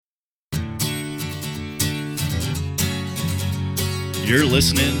You're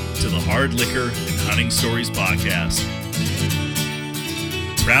listening to the Hard Liquor and Hunting Stories podcast.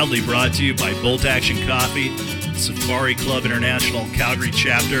 Proudly brought to you by Bolt Action Coffee, Safari Club International Calgary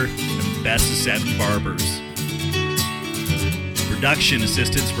Chapter, and Best of Seven Barbers. Production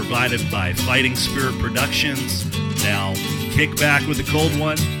assistance provided by Fighting Spirit Productions. Now, kick back with a cold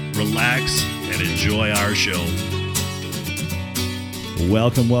one, relax, and enjoy our show.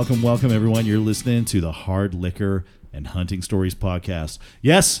 Welcome, everyone. You're listening to the Hard Liquor and Hunting Stories podcast.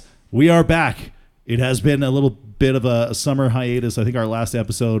 Yes, we are back. It has been a little bit of a summer hiatus. I think our last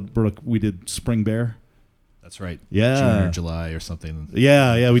episode, Brooke, we did Spring Bear. That's right. Yeah. June or July or something.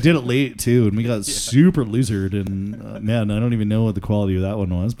 Yeah, we did it late too, and we got super lizard. And man, I don't even know what the quality of that one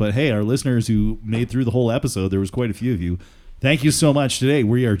was. But hey, our listeners who made through the whole episode, there was quite a few of you. Thank you so much. Today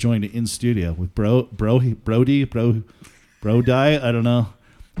we are joined in studio with Brody. I don't know.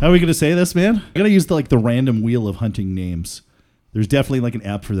 How are we going to say this, man? I got to use the random wheel of hunting names. There's definitely like an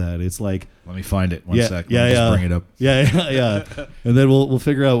app for that. It's like, let me find it. One sec. Yeah, just bring it up. Yeah. And then we'll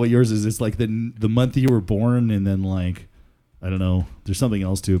figure out what yours is. It's like the month you were born, and then like, I don't know. There's something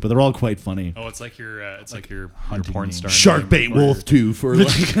else to it, but they're all quite funny. Oh, it's like your porn name. star. Sharkbait Wolf 2 for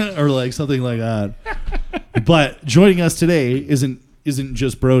like, or like something like that. But joining us today isn't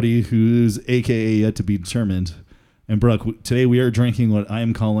just Brody, who's AKA yet to be determined. And Brooke, today we are drinking what I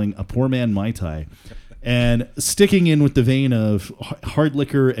am calling a poor man Mai Tai. And sticking in with the vein of hard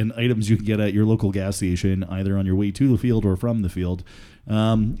liquor and items you can get at your local gas station, either on your way to the field or from the field,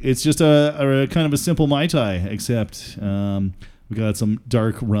 it's just a kind of a simple Mai Tai, except we got some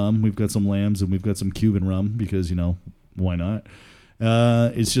dark rum, we've got some lambs, and we've got some Cuban rum because, why not?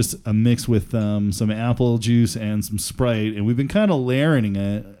 It's just a mix with some apple juice and some Sprite, and we've been kind of layering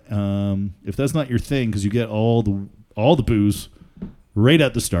it. If that's not your thing, because you get all the booze right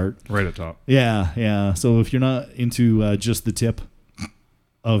at the start. Right at top. Yeah. So if you're not into just the tip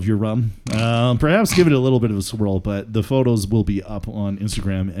of your rum, perhaps give it a little bit of a swirl, but the photos will be up on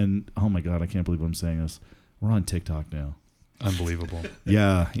Instagram. And oh my God, I can't believe I'm saying this. We're on TikTok now. Unbelievable.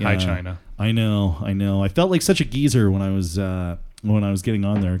 Yeah. Hi, China. I know. I felt like such a geezer when I was getting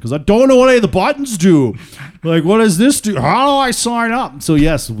on there because I don't know what any of the buttons do. Like, what does this do? How do I sign up? So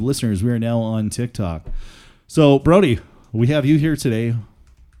yes, listeners, we are now on TikTok. So Brody, we have you here today.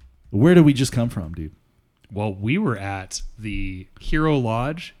 Where did we just come from, dude? Well, we were at the Hero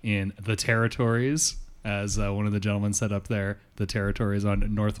Lodge in the Territories, as one of the gentlemen said up there. The Territories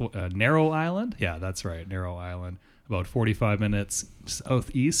on Narrow Island. Yeah, that's right, Narrow Island. About 45 minutes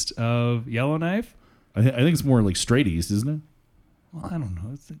southeast of Yellowknife. I think it's more like straight east, isn't it? Well, I don't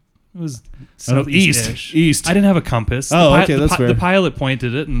know. It was southeast-ish. East. I didn't have a compass. Okay, that's fair. The pilot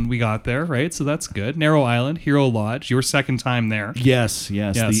pointed it, and we got there, right? So that's good. Narrow Island, Hero Lodge. Your second time there. Yes.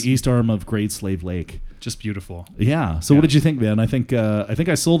 The east arm of Great Slave Lake. Just beautiful. Yeah. So what did you think, man? I think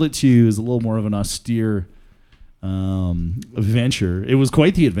I sold it to you as a little more of an austere adventure. It was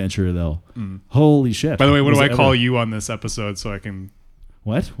quite the adventure, though. Holy shit! By the way, what do I call you on this episode so I can?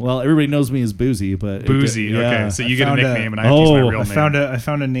 What? Well, everybody knows me as Boozy, but Boozy. Okay, so you get a nickname, and I have to use my real name. I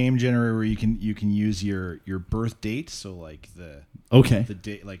found a name generator where you can use your birth date. So like the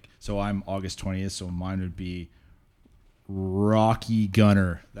date, like, so I'm August 20th, so mine would be Rocky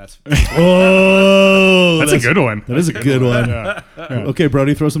Gunner. That's that's a good one. That is a good one. Yeah. Okay,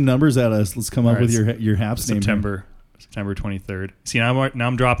 Brody, throw some numbers at us. Let's come up with your Haps name. September 23rd. See, now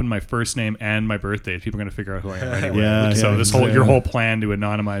I'm dropping my first name and my birthday. People are going to figure out who I am anyway. Your whole plan to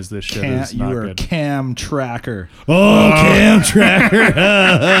anonymize this shit is not good. Cam Tracker. Cam Tracker.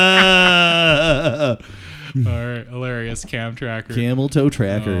 All right, hilarious. Cam Tracker. Camel Toe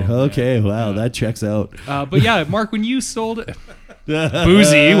Tracker. Okay, wow, that checks out. But yeah, Mark, when you sold it,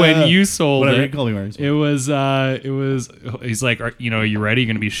 Boozy, when you sold whatever, it, call me Mark. it was. He's like, are you ready? You're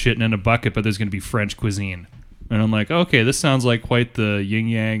going to be shitting in a bucket, but there's going to be French cuisine. And I'm like, okay, this sounds like quite the yin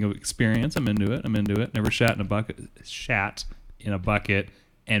yang of experience. I'm into it. Never shat in a bucket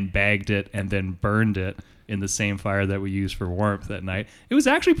and bagged it and then burned it in the same fire that we used for warmth that night. It was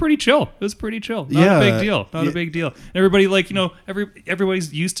actually pretty chill. Not a big deal. A big deal. Everybody,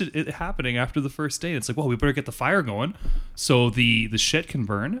 everybody's used to it happening after the first day. It's like, well, we better get the fire going so the shit can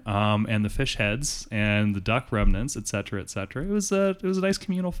burn, and the fish heads and the duck remnants, et cetera, et cetera. It was a nice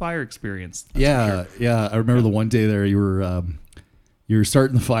communal fire experience. Yeah. I remember the one day there you were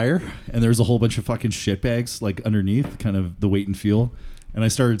starting the fire and there's a whole bunch of fucking shit bags like underneath, kind of the weight and fuel. And I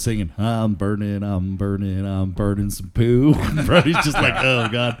started singing, I'm burning some poo. Brody's just like, oh,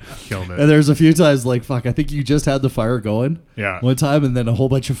 God. Killing it. And there's a few times like, fuck, I think you just had the fire going. Yeah. One time, and then a whole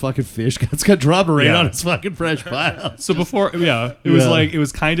bunch of fucking fish got dropped right Yeah. on his fucking fresh pile. So before, it was like, it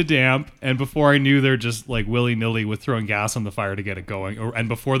was kind of damp. And before I knew they're just like willy-nilly with throwing gas on the fire to get it going. And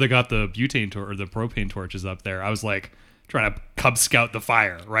before they got the butane or the propane torches up there, I was like, trying to Cub Scout the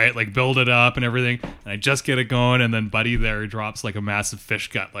fire, right? Like build it up and everything. And I just get it going, and then Buddy there drops like a massive fish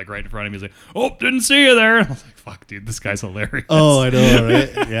gut like right in front of me. He's like, "Oh, didn't see you there." And I was like, "Fuck, dude, this guy's hilarious." Oh, I know,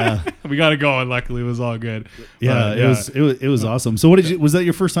 right? Yeah, we got it going. Luckily, it was all good. Yeah, it was awesome. So, was that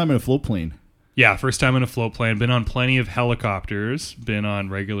your first time in a float plane? Yeah, first time in a float plane. Been on plenty of helicopters. Been on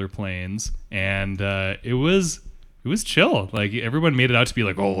regular planes, and it was chill. Like everyone made it out to be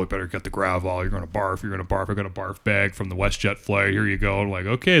like, "Oh, we better get the Gravol. You're gonna barf. You're gonna barf. I got a barf bag from the WestJet flight. Here you go." I'm like,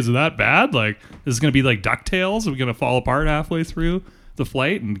 okay, is it that bad? Like this is gonna be like DuckTales. Are we gonna fall apart halfway through the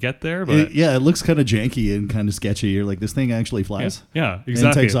flight and get there? But it looks kind of janky and kind of sketchy. You're like, this thing actually flies. Yeah, exactly.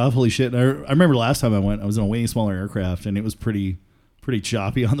 And it takes off. Holy shit! And I remember last time I went, I was in a way smaller aircraft, and it was pretty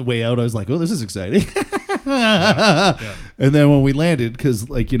choppy on the way out. I was like, oh, this is exciting. Yeah. And then when we landed, because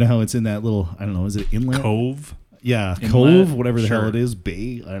like you know how it's in that little, I don't know, is it inlet? Cove. Yeah, Inlet? cove, whatever the Sure. hell it is,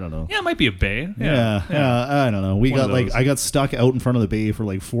 bay. I don't know. Yeah, it might be a bay. Yeah, I don't know. We One got of those. I got stuck out in front of the bay for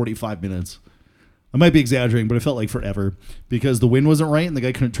like 45 minutes. I might be exaggerating, but it felt like forever because the wind wasn't right and the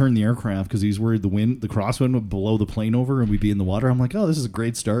guy couldn't turn the aircraft because he's worried the crosswind would blow the plane over and we'd be in the water. I'm like, oh, this is a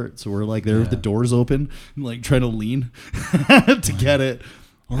great start. So we're like there with the doors open and like trying to lean to get it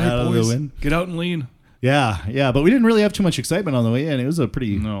All right, out of boys, the wind. get out and lean. Yeah, but we didn't really have too much excitement on the way in. It was a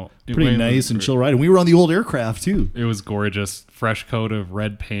pretty Plane nice was and great. chill ride, and we were on the old aircraft too. It was gorgeous. Fresh coat of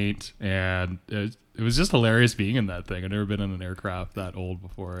red paint, and it was just hilarious being in that thing. I've never been in an aircraft that old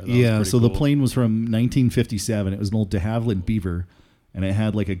before. That was pretty So the cool. plane was from 1957. It was an old de Havilland Beaver, and it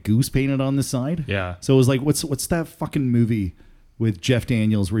had like a goose painted on the side. Yeah. So it was like, what's that fucking movie with Jeff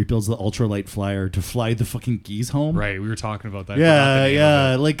Daniels where he builds the ultralight flyer to fly the fucking geese home? Right, we were talking about that.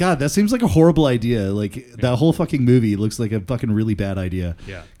 Yeah. Like, God, that seems like a horrible idea. Like, that whole fucking movie looks like a fucking really bad idea.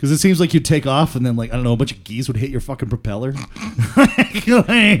 Yeah. Because it seems like you'd take off and then, like, I don't know, a bunch of geese would hit your fucking propeller. Like, oh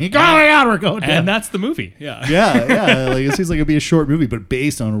my God, we're going down. And that's the movie. Yeah. Yeah. Like, it seems like it'd be a short movie, but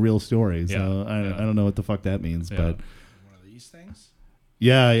based on a real story. So Yeah. I don't know what the fuck that means, Yeah. but One of these things?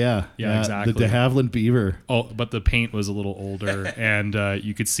 yeah, exactly. The de Havilland Beaver. Oh, but the paint was a little older, and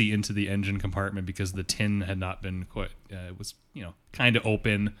you could see into the engine compartment because the tin had not been quite. It was, kind of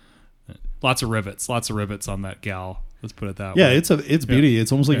open. Lots of rivets on that gal. Let's put it that Yeah, way. it's beauty.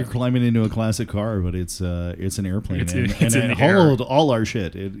 It's almost like Yeah. you're climbing into a classic car, but it's an airplane. It's and in it the air. hauled all our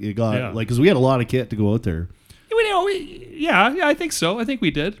shit. It got like because we had a lot of kit to go out there. Yeah, I think so. I think we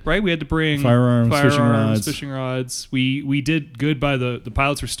did, right? We had to bring Firearms, fishing rods. We did good by the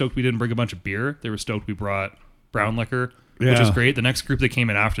pilots were stoked we didn't bring a bunch of beer. They were stoked we brought brown liquor, which Yeah. was great. The next group that came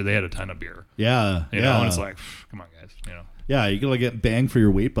in after, they had a ton of beer. Yeah, You know, and it's like, come on, guys, yeah, you gotta get bang for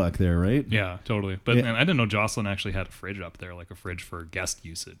your weight buck there, right? Yeah, totally. But Yeah. man, I didn't know Jocelyn actually had a fridge up there, like a fridge for guest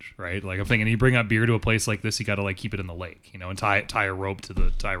usage, right? Like I'm thinking, you bring up beer to a place like this, you got to like keep it in the lake, and tie a rope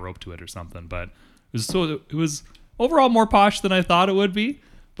to it or something. But it was overall more posh than I thought it would be,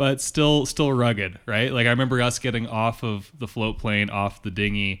 but still rugged, right? Like I remember us getting off of the float plane, off the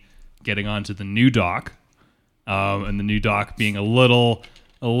dinghy, getting onto the new dock, and the new dock being a little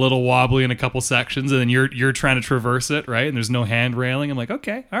wobbly in a couple sections, and then you're trying to traverse it, right? And there's no hand railing. I'm like,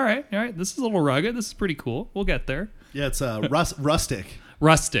 okay, all right. This is a little rugged. This is pretty cool. We'll get there. Yeah, it's rustic.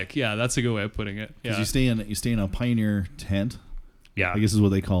 Rustic. Yeah, that's a good way of putting it. Yeah. You stay in a Pioneer tent. Yeah. I guess is what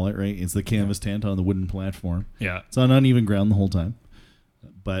they call it, right? It's the canvas tent on the wooden platform. Yeah. It's on uneven ground the whole time,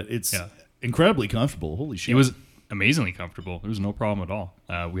 but it's Yeah. incredibly comfortable. Holy shit! It was amazingly comfortable. There was no problem at all.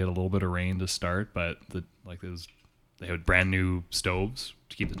 We had a little bit of rain to start, but they had brand new stoves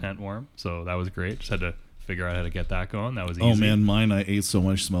to keep the tent warm, so that was great. Just had to figure out how to get that going. That was easy. Oh man, mine I ate so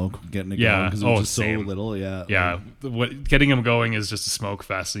much smoke getting it going because it was just same. so little. Yeah, Yeah, getting them going is just a smoke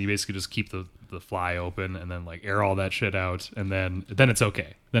fest, and you basically just keep the fly open and then like air all that shit out, and then it's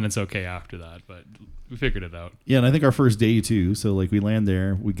okay. Then it's okay after that, but we figured it out. Yeah, and I think our first day too. So like we land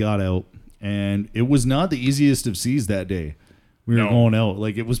there, we got out, and it was not the easiest of seas that day. We were going out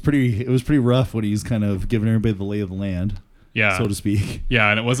like it was pretty rough when he's kind of giving everybody the lay of the land. Yeah, so to speak. Yeah,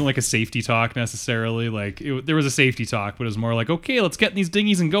 and it wasn't like a safety talk necessarily. Like there was a safety talk, but it was more like, okay, let's get in these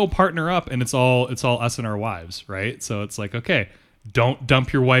dinghies and go partner up, and it's all us and our wives, right? So it's like, okay, don't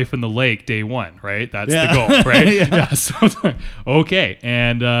dump your wife in the lake day one, right? That's the goal, right? Yeah. So, okay.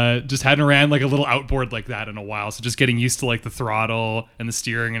 And just hadn't ran like a little outboard like that in a while. So just getting used to like the throttle and the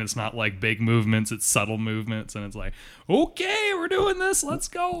steering, and it's not like big movements, it's subtle movements. And it's like, okay, we're doing this. Let's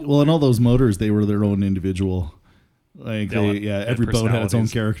go. Well, and all those motors, they were their own individual. Like, every boat had its own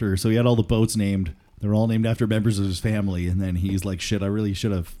character. So he had all the boats named. They're all named after members of his family, and then he's like, "Shit, I really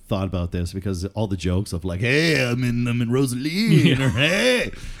should have thought about this," because all the jokes of like, "Hey, I'm in Rosalie," or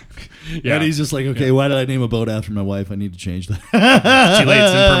 "Hey," and he's just like, "Okay, why did I name a boat after my wife? I need to change that." It's too late.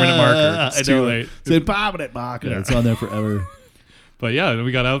 It's in permanent marker. It's too late. It's in permanent marker. Yeah. It's on there forever. But yeah,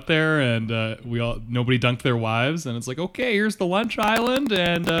 we got out there and nobody dunked their wives, and it's like, okay, here's the lunch island,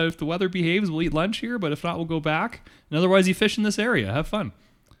 and if the weather behaves, we'll eat lunch here, but if not, we'll go back. And otherwise, you fish in this area. Have fun.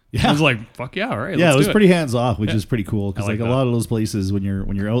 Yeah, I was like, "Fuck yeah, all right." Yeah, it was pretty hands off, which is pretty cool because like a lot of those places, when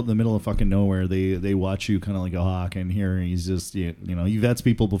you're out in the middle of fucking nowhere, they watch you kind of like a hawk. And here he's just he vets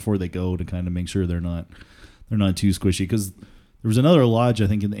people before they go to kind of make sure they're not too squishy. Because there was another lodge I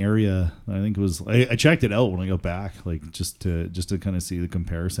think in the area. I think it was I checked it out when I got back, like just to kind of see the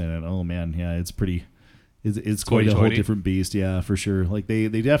comparison. And oh man, yeah, it's pretty. It's quite a whole different beast. Yeah, for sure. Like they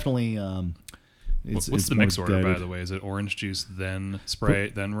definitely. What's the mix order, by the way? Is it orange juice, then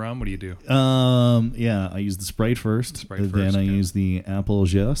Sprite, then rum? What do you do? Yeah, I use the Sprite first. Then I use the apple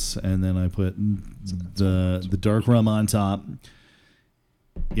jus, and then I put the dark rum on top.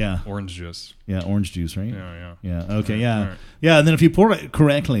 Yeah. Orange juice. Yeah, orange juice, right? Yeah. Yeah, okay, yeah. Right. Yeah, and then if you pour it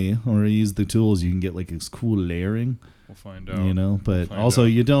correctly or use the tools, you can get like this cool layering. We'll find out. But also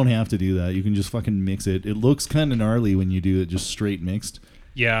you don't have to do that. You can just fucking mix it. It looks kind of gnarly when you do it just straight mixed.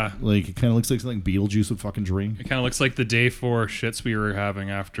 Yeah. Like, it kind of looks like something Beetlejuice would fucking drink. It kind of looks like the day 4 shits we were having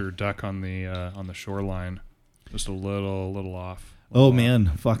after duck on the shoreline. Just a little off. Man,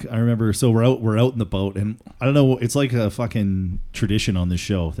 fuck! I remember. So we're out in the boat, and I don't know. It's like a fucking tradition on this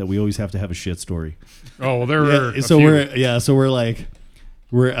show that we always have to have a shit story. Oh, well, there were. So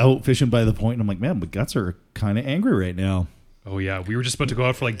we're out fishing by the point, and I'm like, man, my guts are kind of angry right now. Oh yeah, we were just about to go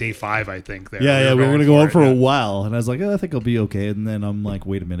out for like day 5, I think. There. Yeah, we were gonna go out for a while, and I was like, I think I'll be okay. And then I'm like,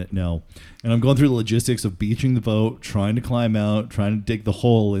 wait a minute, no. And I'm going through the logistics of beaching the boat, trying to climb out, trying to dig the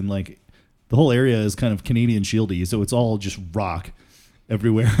hole, and like the whole area is kind of Canadian Shieldy, so it's all just rock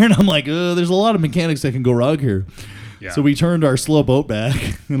everywhere. And I'm like, there's a lot of mechanics that can go wrong here. Yeah. So we turned our slow boat back,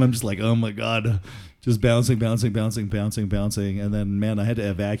 and I'm just like, oh my god. Just bouncing. And then, man, I had to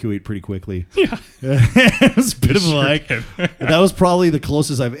evacuate pretty quickly. Yeah. It was a bit of like, that was probably the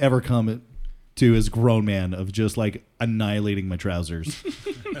closest I've ever come to as a grown man of just like annihilating my trousers.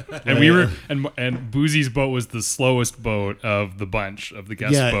 And we were, and Boozy's boat was the slowest boat of the bunch of the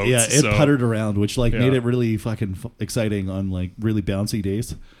guest boats. Yeah, it puttered around, which like made it really fucking exciting on like really bouncy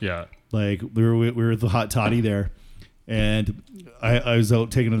days. Yeah. Like we were at the hot toddy there. And I was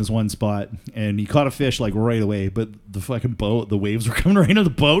out taking in this one spot, and he caught a fish like right away. But the fucking boat, the waves were coming right into the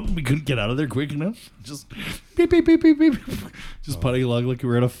boat, and we couldn't get out of there quick enough. Just beep, beep, beep, beep, beep. Just putting along like we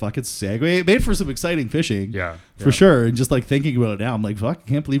were in a fucking Segway. It made for some exciting fishing, for sure. And just like thinking about it now, I'm like, fuck, I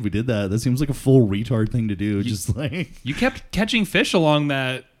can't believe we did that. That seems like a full retard thing to do. Just like you kept catching fish along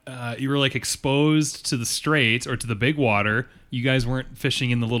that. You were like exposed to the straits or to the big water. You guys weren't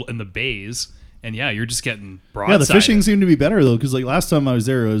fishing in the bays. And yeah, you're just getting broadside. Yeah, the fishing seemed to be better though, because like last time I was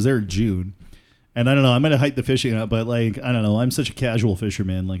there in June, and I don't know, I might have hiked the fishing up, but like I don't know, I'm such a casual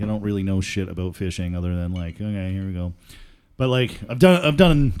fisherman, like I don't really know shit about fishing other than like okay, here we go. But like I've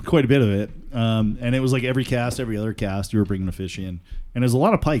done quite a bit of it, and it was like every other cast, you were bringing a fish in, and there's a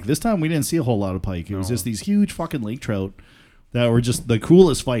lot of pike. This time we didn't see a whole lot of pike. It was just these huge fucking lake trout that were just the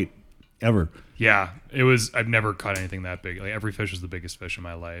coolest fight ever. Yeah, it was. I've never caught anything that big. Like every fish was the biggest fish in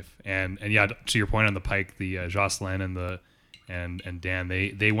my life. And yeah, to your point on the pike, the Jocelyn and Dan,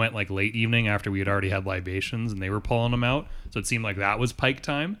 they went like late evening after we had already had libations, and they were pulling them out. So it seemed like that was pike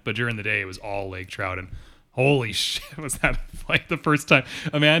time. But during the day, it was all lake trout. And holy shit, was that like the first time?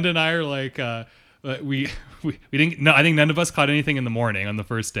 Amanda and I are like, we didn't. No, I think none of us caught anything in the morning on the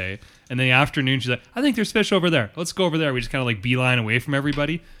first day. And then the afternoon, she's like, I think there's fish over there. Let's go over there. We just kind of like beeline away from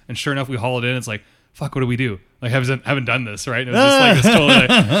everybody. And sure enough, we haul it in. It's like, fuck, what do we do? Like, haven't done this, right? And it was just like this totally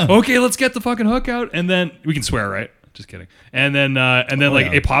like, okay, let's get the fucking hook out. And then we can swear, right? Just kidding. And then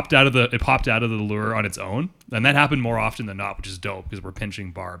it popped out of the lure on its own. And that happened more often than not, which is dope because we're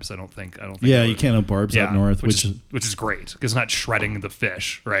pinching barbs. I don't think. Yeah, you can't have barbs up north, which is great because it's not shredding the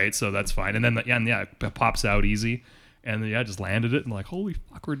fish, right? So that's fine. And then it pops out easy. And then, just landed it and like, holy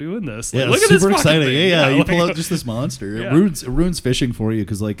fuck, we're doing this. Like, yeah, look at this super exciting. Thing. Yeah, you pull out just this monster. It ruins fishing for you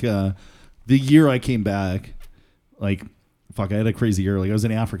because like the year I came back, like fuck, I had a crazy year. Like I was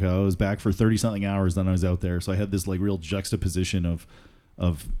in Africa. I was back for 30 something hours. Then I was out there. So I had this like real juxtaposition of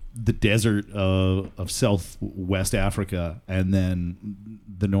the desert of Southwest Africa and then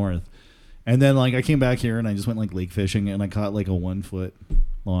the north. And then like I came back here and I just went like lake fishing and I caught like a 1 foot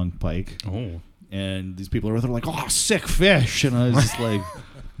long pike. Oh. And these people are like, oh, sick fish. And I was just like,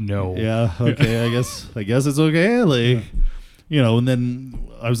 no. Yeah, okay, I guess it's okay. Like, you know, and then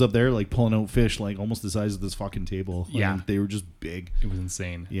I was up there like pulling out fish like almost the size of this fucking table. Yeah. They were just big. It was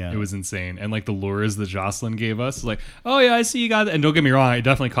insane. Yeah. It was insane. And like the lures that Jocelyn gave us, like, oh yeah, I see you got it. And don't get me wrong, I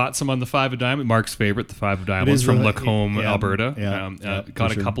definitely caught some on the 5 of Diamond. Mark's favorite, the 5 of Diamond. It's from really, Lacombe, Alberta.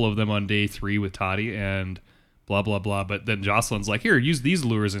 Got a sure. couple of them on day 3 with Toddy and blah, blah, blah. But then Jocelyn's like, here, use these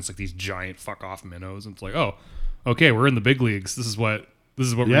lures. And it's like these giant fuck off minnows. And it's like, oh, okay, we're in the big leagues. This is what we're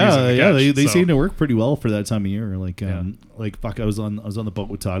using to catch. They seem to work pretty well for that time of year. Like fuck, I was on the boat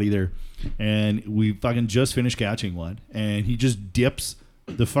with Toddy there, and we fucking just finished catching one, and he just dips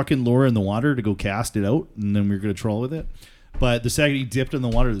the fucking lure in the water to go cast it out, and then we were gonna troll with it. But the second he dipped in the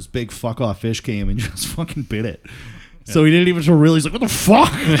water, this big fuck off fish came and just fucking bit it. Yeah. So he didn't even really. He's like, "What the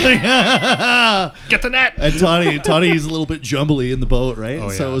fuck? Get the net!" And Toddy's a little bit jumbly in the boat, right? Oh,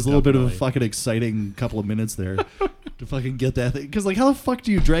 so yeah, it was a little bit of a fucking exciting couple of minutes there to fucking get that thing. Because like, how the fuck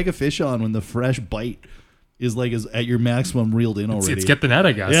do you drag a fish on when the fresh bite is at your maximum reeled in already? It's get the net,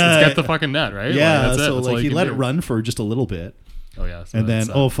 I guess. Yeah. It's get the fucking net, right? Yeah. Like, that's so it. That's like he let do. it run for just a little bit. Oh yeah. So And then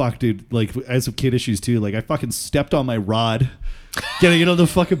oh fuck, dude! Like I had some kid issues too. Like I fucking stepped on my rod. Getting it on the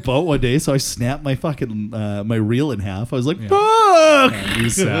fucking boat one day, so I snapped my fucking my reel in half. I was like, "Fuck!" Yeah, he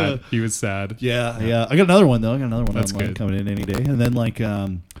was sad. He was sad. Yeah. I got another one though. That's good. Coming in any day. And then like,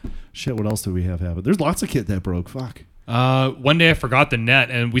 shit. What else do we have happen? There's lots of kit that broke. Fuck. One day I forgot the net,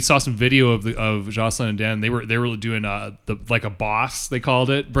 and we saw some video of Jocelyn and Dan. They were doing like a boss, they called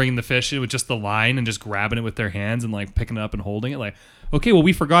it, bringing the fish in with just the line and just grabbing it with their hands and like picking it up and holding it. Like, okay, well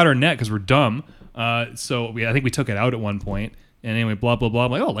we forgot our net because we're dumb. So I think we took it out at one point. And anyway, blah, blah, blah.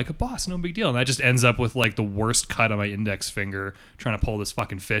 I'm like, oh, like a boss, no big deal. And that just ends up with like the worst cut on my index finger trying to pull this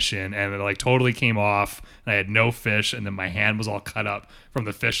fucking fish in. And it like totally came off. And I had no fish. And then my hand was all cut up from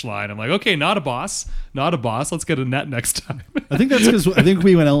the fish line. I'm like, okay, not a boss. Let's get a net next time. I think that's because I think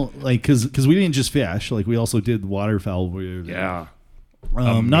we went out like because we didn't just fish. Like we also did waterfowl. Yeah.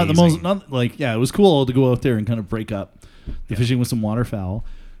 Not the most, not like, yeah, it was cool to go out there and kind of break up the fishing with some waterfowl.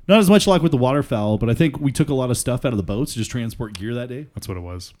 Not as much luck with the waterfowl, but I think we took a lot of stuff out of the boats to just transport gear that day. That's what it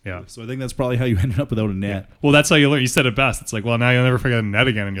was. Yeah. So I think that's probably how you ended up without a net. Yeah. Well, that's how you learn. You said it best. It's like, well, now you'll never forget a net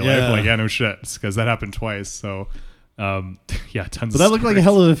again in your life. Like, yeah, no shit. Because that happened twice. So, yeah, tons. But that looked like a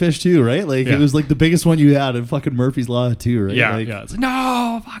hell of a fish too, right? Like Yeah. it was like the biggest one you had in fucking Murphy's Law too, right? Yeah, like, yeah. It's like,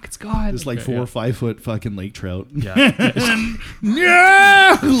 no, fuck, it's gone. It's like 4 or 5 foot fucking lake trout. Yeah.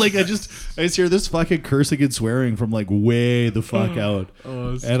 Yeah. Like I just hear this fucking cursing and swearing from like way the fuck out.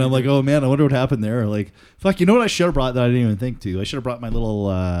 And I'm like, oh man, I wonder what happened there. Like, fuck, you know what I should have brought that I didn't even think to? I should have brought my little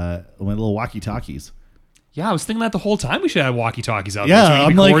walkie-talkies. Yeah, I was thinking that the whole time we should have walkie-talkies out Yeah, there so we can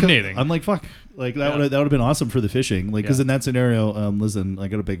I'm be like, coordinating. I'm like, fuck, like that would have been awesome for the fishing. Like, because Yeah. in that scenario, listen, I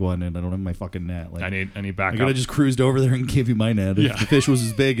got a big one and I don't have my fucking net. Like, I need I backup. could have just cruised over there and gave you my net if Yeah. the fish was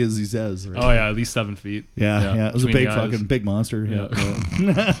as big as he says. Right? Oh yeah, at least 7 feet. Yeah, it was a Between big the eyes. fucking big monster.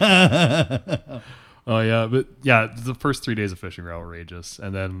 Oh yeah, but yeah, the first 3 days of fishing were outrageous,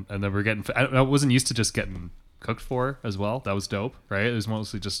 and then we're getting. I wasn't used to just getting cooked for as well. That was dope, right? It was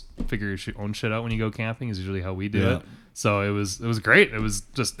mostly just figure your own shit out when you go camping is usually how we do Yeah. it. So it was great. It was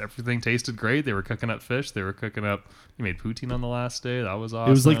just everything tasted great. They were cooking up fish. They were cooking up. You made poutine on the last day. That was awesome.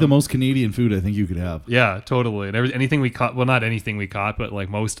 It was like the most Canadian food I think you could have. Yeah, totally. And anything we caught, well, not anything we caught, but like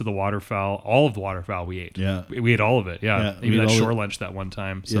most of the waterfowl, all of the waterfowl we ate. Yeah. We ate all of it. Yeah. Yeah, we Even ate that all shore the- lunch that one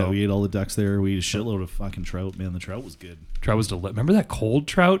time. So Yeah, we ate all the ducks there. We ate a shitload of fucking trout. Man, the trout was good. trout was delicious. Remember that cold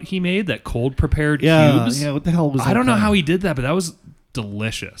trout he made? That cold prepared cubes? Yeah, what the hell was that? I don't know called? how he did that, but that was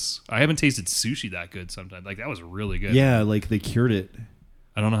delicious. I haven't tasted sushi that good sometimes. Like that was really good. Yeah, like they cured it.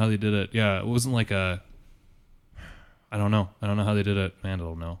 I don't know how they did it. Yeah, it wasn't like a. I don't know. I don't know how they did it. Man, I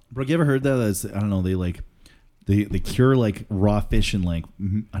don't know. Bro, you ever heard that? That's, I don't know. They cure like raw fish in like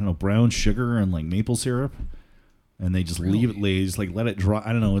I don't know, brown sugar and like maple syrup, and they just leave it. They just like let it dry.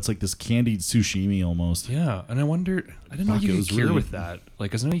 I don't know. It's like this candied sushimi almost. Yeah, and I wonder. I didn't know Fuck, you it could was cure really- with that.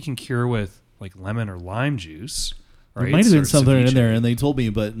 Like, I know you can cure with like lemon or lime juice. Right? There might have been Or something in ceviche. there, and they told me,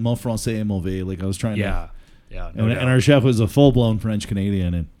 but Mont Francais et mauvais. Like I was trying to. Yeah, yeah. And our chef was a full blown French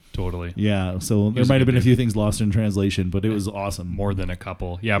Canadian, and Totally. Yeah, so there might have been a few things lost in translation, but it was awesome. More than a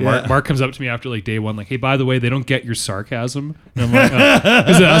couple. Yeah, Mark comes up to me after like day one, like, hey, by the way, they don't get your sarcasm. And I'm like, I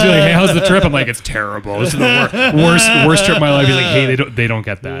was like, hey, how's the trip? I'm like, it's terrible. This is the worst trip of my life. He's like, hey, they don't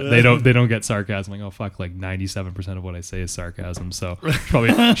get that. They don't get sarcasm. I'm like, oh fuck, like 97% of what I say is sarcasm. So should probably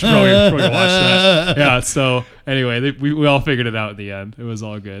watch that. Yeah. So anyway, we all figured it out in the end. It was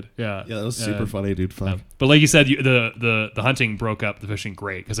all good. Yeah. Yeah, that was super funny, dude. Fuck. But like you said, the hunting broke up the fishing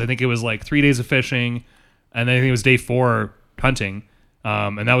great, because I think it was like 3 days of fishing, and then I think it was day 4 hunting,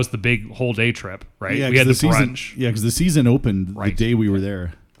 and that was the big whole day trip, right? Yeah, we had the season, brunch. Yeah, because the season opened the day we were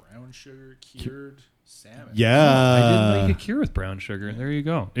there. Brown sugar cured salmon. Yeah, I did like a cure with brown sugar. There you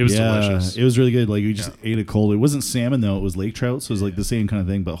go. It was delicious. It was really good. Like we just ate it cold. It wasn't salmon though; it was lake trout, so it was like the same kind of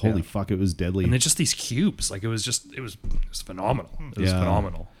thing. But holy fuck, it was deadly. And then just these cubes, like it was phenomenal. It was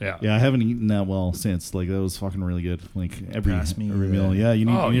phenomenal. Yeah. Yeah, I haven't eaten that well since. Like that was fucking really good. Like every meal. Yeah, you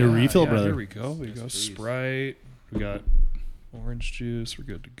need a refill, brother. Here we go. We go Sprite. We got orange juice. We're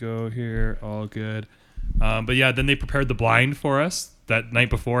good to go here. All good. But yeah, then they prepared the blind for us that night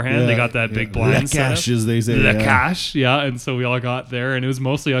beforehand. They got that big blind set up. As they say. Cache, and so we all got there, and it was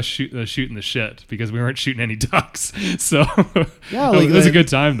mostly us shooting the shit because we weren't shooting any ducks. So it was a good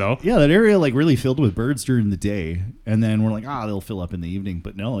time though. Yeah, that area like really filled with birds during the day, and then we're like, they'll fill up in the evening.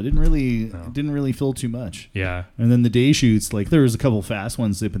 But no, it didn't really fill too much. Yeah. And then the day shoots, like there was a couple fast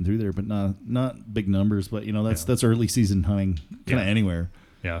ones zipping through there, but not big numbers. But that's early season hunting, kind of anywhere.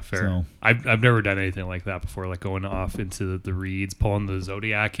 Yeah, fair. So. I've never done anything like that before, like going off into the reeds, pulling the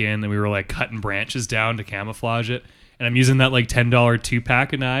Zodiac in, and we were like cutting branches down to camouflage it. And I'm using that like $10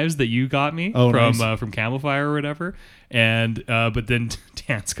 2-pack of knives that you got me from Camofire or whatever. And but then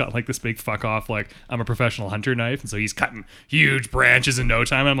Dan's got like this big fuck off, like I'm a professional hunter knife, and so he's cutting huge branches in no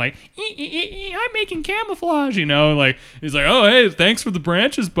time. And I'm like, I'm making camouflage, like he's like, oh hey, thanks for the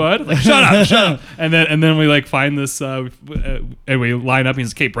branches, bud. Like shut up. And then we like find this and we line up and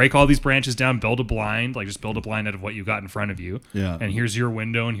he's like, okay, break all these branches down, build a blind, like just build a blind out of what you got in front of you. Yeah. And here's your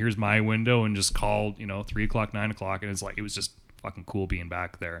window and here's my window, and just call 3 o'clock, 9 o'clock, and it's like it was just fucking cool being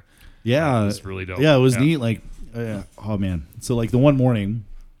back there. Yeah, it was really dope. Yeah, it was neat. Like, oh man. So like the one morning,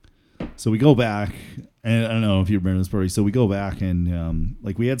 so we go back, and I don't know if you remember this story. So we go back and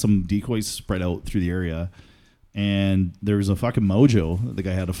like we had some decoys spread out through the area, and there was a fucking mojo. The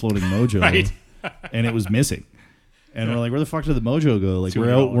guy had a floating mojo, right. And it was missing. And we're like, where the fuck did the mojo go? Like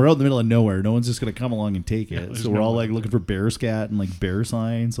we're out in the middle of nowhere. No one's just gonna come along and take it. So we're all like looking for bear scat and like bear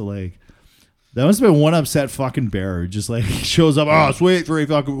signs. So like. That must have been one upset fucking bear. Just like shows up, sweet,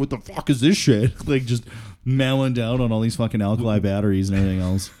 fucking, what the fuck is this shit? Like just mowing down on all these fucking alkali batteries and everything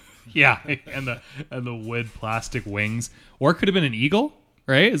else. Yeah, and the wood plastic wings, or it could have been an eagle,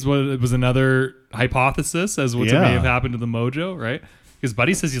 right? Is what it was another hypothesis as what may have happened to the mojo, right? Because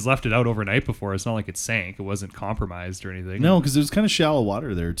Buddy says he's left it out overnight before. It's not like it sank; it wasn't compromised or anything. No, because it was kind of shallow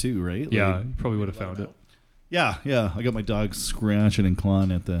water there too, right? Like, yeah, you probably would have found it. Yeah. I got my dog scratching and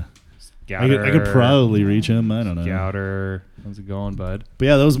clawing at the. Gouter, I could probably reach him. I don't know. Gouter, how's it going, bud? But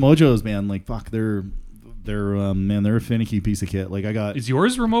yeah, those mojos, man, like fuck, they're a finicky piece of kit. Like I got. Is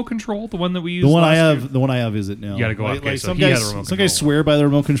yours remote control the one that we used? The one I have is it now. You gotta go up. Like some guys swear by the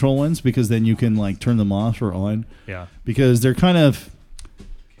remote control ones because then you can like turn them off or on. Yeah. Because they're kind of,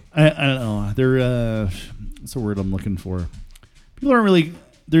 I don't know. They're what's the word I'm looking for? People aren't really.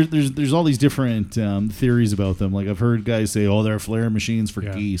 There's all these different theories about them. Like I've heard guys say, they're flare machines for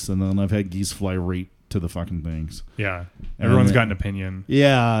geese, and then I've had geese fly right to the fucking things. Yeah, everyone's got an opinion.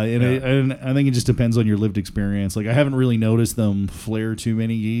 Yeah, and I think it just depends on your lived experience. Like I haven't really noticed them flare too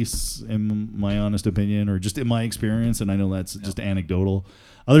many geese, in my honest opinion, or just in my experience, and I know that's just anecdotal.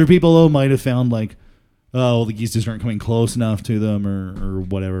 Other people though might have found like, the geese just aren't coming close enough to them, or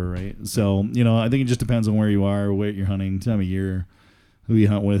whatever, right? So I think it just depends on where you are, what you're hunting, time of year. Who you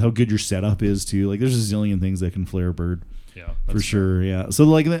hunt with, how good your setup is too. Like there's a zillion things that can flare a bird. Yeah, for sure. Yeah. So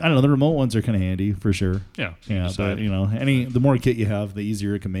like I don't know, the remote ones are kind of handy for sure. Yeah. Yeah. But the more kit you have, the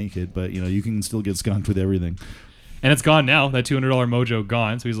easier it can make it. But you can still get skunked with everything. And it's gone now. That $200 mojo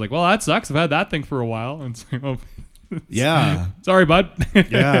gone. So he's like, well, that sucks. I've had that thing for a while. And it's like, yeah. Sorry, bud.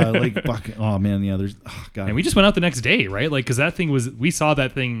 Yeah. Like fuck. Oh man. Yeah. There's. Oh, God. And we just went out the next day, right? Like because that thing we saw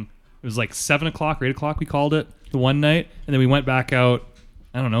that thing. It was like 7 o'clock or 8 o'clock. We called it the one night, and then we went back out.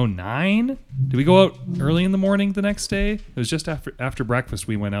 I don't know, 9? Did we go out early in the morning the next day? It was just after breakfast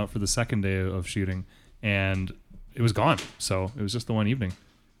we went out for the second day of shooting, and it was gone. So it was just the one evening.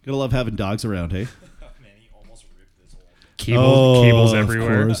 Gotta love having dogs around, hey? Man, he almost ripped this cables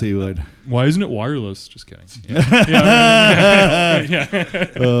everywhere. Of course he would. Why isn't it wireless? Just kidding.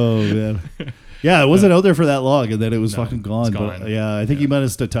 Oh man. Yeah, it wasn't out there for that long, and then it was fucking gone. But yeah, I think he might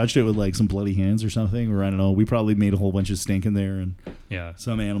have touched it with like some bloody hands or something, or I don't know. We probably made a whole bunch of stink in there, and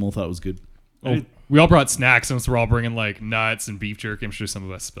some animal thought it was good. Oh, we all brought snacks, and so we're all bringing like nuts and beef jerky. I'm sure some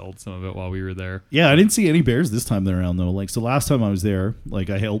of us spilled some of it while we were there. Yeah, I didn't see any bears this time around though. Like, so last time I was there, like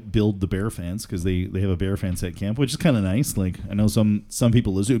I helped build the bear fence because they have a bear fence at camp, which is kind of nice. Like, I know some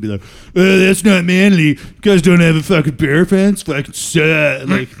people listen would be like, that's not manly. You guys don't have a fucking bear fence. Fucking sad.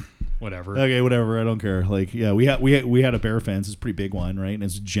 Like. Whatever. Okay, whatever. I don't care. Like, yeah, we had a bear fence. It's a pretty big one, right? And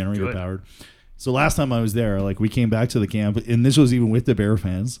it's generator powered. So last time I was there, like we came back to the camp, and this was even with the bear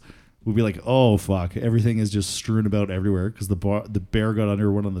fence. We'd be like, oh fuck, everything is just strewn about everywhere because the bear got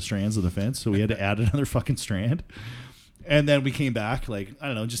under one of the strands of the fence, so we had to add another fucking strand. And then we came back, like, I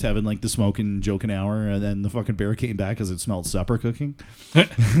don't know, just having like the smoking, joking hour, and then the fucking bear came back because it smelled supper cooking,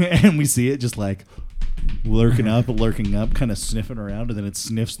 and we see it just like. Lurking up, kind of sniffing around, and then it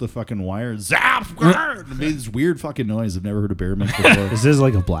sniffs the fucking wire. Zap! It made this weird fucking noise I've never heard a bear make before. Is this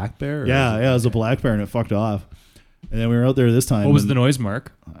like a black bear? Yeah, it was a black bear, and it fucked off. And then we were out there this time. What was the noise,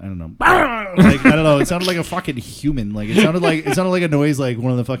 Mark? I don't know. Like, I don't know. It sounded like a fucking human. Like it sounded like a noise like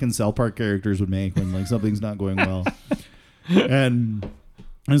one of the fucking South Park characters would make when like something's not going well. And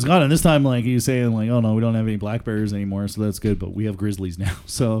it's gone. And this time, like he was saying, like, oh no, we don't have any black bears anymore, so that's good. But we have grizzlies now,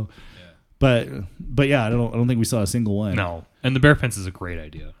 so. But yeah, I don't think we saw a single one. No, and the bear fence is a great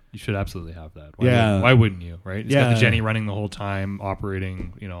idea. You should absolutely have that. Why wouldn't you? Right? It's got the Jenny running the whole time,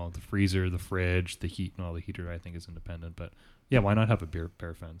 operating. You know, the freezer, the fridge, the heat. No, the heater I think is independent, but yeah, why not have a bear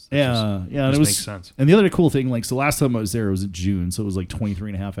fence? That just makes sense. And the other cool thing, like, so last time I was there, it was in June, so it was like 23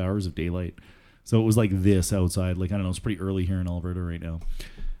 and a half hours of daylight. So it was like this outside. Like, I don't know, it's pretty early here in Alberta right now,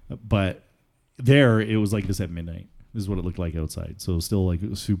 but there it was like this at midnight. This is what it looked like outside. So still like it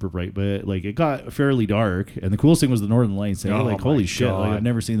was super bright, but like it got fairly dark. And the coolest thing was the Northern Lights. Like, holy shit, like I've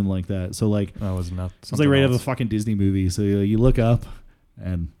never seen them like that. So like that was nuts. It's like right out of a fucking Disney movie. So you look up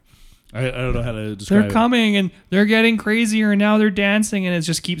and I don't know how to describe it. They're coming and they're getting crazier and now they're dancing and it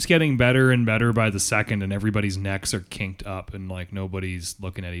just keeps getting better and better by the second and everybody's necks are kinked up and like nobody's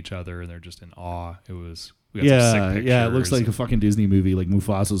looking at each other and they're just in awe. We got some sick pictures. It looks like a fucking Disney movie. Like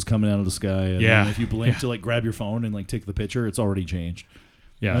Mufasa's coming out of the sky. And then if you blink to like grab your phone and like take the picture, it's already changed.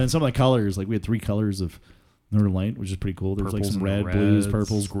 Yeah. And then some of the colors, like we had 3 colors of Northern Light, which is pretty cool. There was like some red, blues,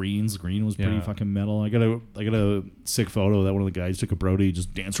 purples, greens. Green was pretty fucking metal. I got a sick photo that one of the guys took a Brody,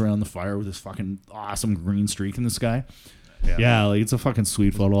 just danced around the fire with this fucking awesome green streak in the sky. Yeah, like it's a fucking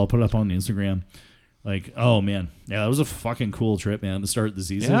sweet photo. I'll put it up on Instagram. Like, oh man, yeah, that was a fucking cool trip, man, to start the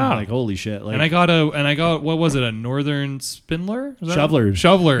season. Yeah. Like, holy shit! Like, and I got what was it? A Northern Spindler?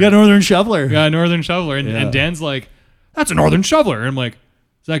 Shoveler. Yeah, Northern Shoveler. Yeah, Northern Shoveler. And Dan's like, that's a Northern Shoveler. And I'm like,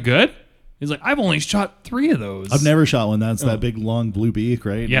 is that good? He's like, I've only shot 3 of those. I've never shot one. That's that big long blue beak,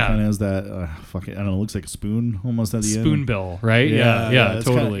 right? Yeah, it kind of has that. I don't know. It looks like a spoon almost at the end. Spoonbill, right? Yeah,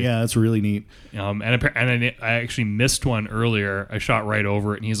 totally. That's really neat. And I actually missed one earlier. I shot right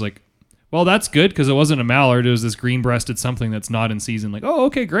over it, and he's like, well, that's good because it wasn't a mallard. It was this green-breasted something that's not in season. Like, oh,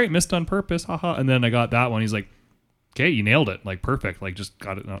 okay, great, missed on purpose, haha. And then I got that one. He's like, okay, you nailed it, like perfect. Like, just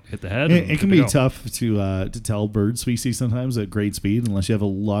got it, hit the head. It can be tough to tell bird species sometimes at great speed unless you have a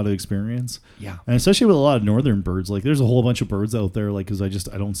lot of experience. Yeah, and especially with a lot of northern birds. Like, there's a whole bunch of birds out there. Like, because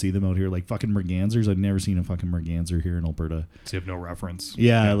I don't see them out here. Like fucking mergansers. I've never seen a fucking merganser here in Alberta. So you have no reference.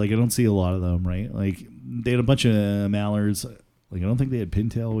 Yeah, like I don't see a lot of them. Right, like they had a bunch of mallards. Like, I don't think they had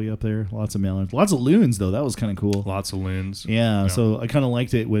pintail way up there. Lots of mallards. Lots of loons, though. That was kind of cool. Lots of loons. Yeah, so I kind of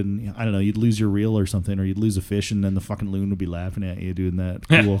liked it when, I don't know, you'd lose your reel or something, or you'd lose a fish, and then the fucking loon would be laughing at you doing that.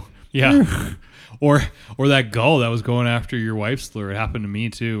 Cool. Yeah. or that gull that was going after your wife's lure. It happened to me,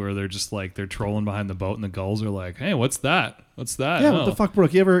 too, where they're just like, they're trolling behind the boat, and the gulls are like, hey, what's that? What's that? Yeah, what the fuck,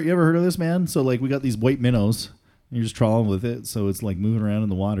 Brooke? You ever heard of this, man? So, like, we got these white minnows. You're just trawling with it, so it's like moving around in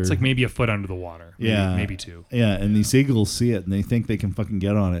the water. It's like maybe a foot under the water. Maybe 2. Yeah, and these seagulls see it, and they think they can fucking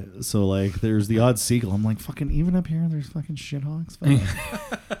get on it. So, like, there's the odd seagull. I'm like, fucking, even up here, there's fucking shithawks.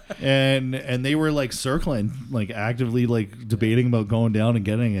 and they were, like, circling, like, actively, like, debating about going down and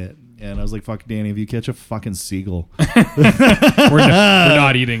getting it. And I was like, fuck, Danny, if you catch a fucking seagull. we're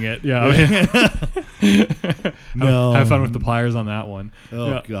not eating it. Yeah. No. Have fun with the pliers on that one.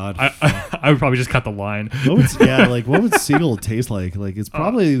 Oh, God. I would probably just cut the line. What would seagull taste like? Like, it's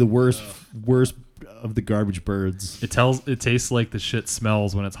probably the worst of the garbage birds. It tastes like the shit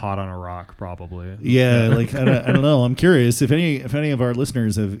smells when it's hot on a rock, probably. Yeah, like, I don't know. I'm curious if any of our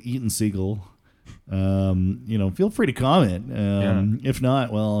listeners have eaten seagull. Feel free to comment. If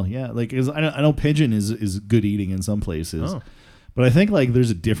not, well, yeah, like, 'cause I know pigeon is good eating in some places, but I think like there's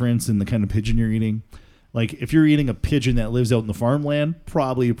a difference in the kind of pigeon you're eating. Like if you're eating a pigeon that lives out in the farmland,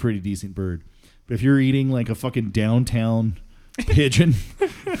 probably a pretty decent bird. But if you're eating like a fucking downtown pigeon,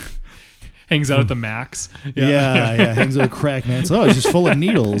 hangs out at the Max. Yeah, hangs out at Crack Man. So it's just full of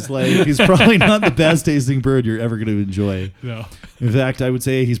needles. Like he's probably not the best tasting bird you're ever going to enjoy. No. In fact, I would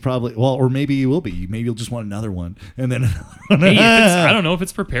say he's probably or maybe he will be. Maybe you'll just want another one, and then hey, I don't know if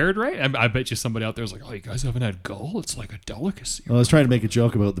it's preprepared right. I bet you somebody out there is like, "Oh, you guys haven't had gull? It's like a delicacy." Well, I was trying to make a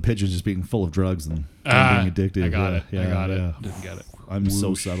joke about the pigeons just being full of drugs and being addicted. I got it. Yeah. Didn't get it. I'm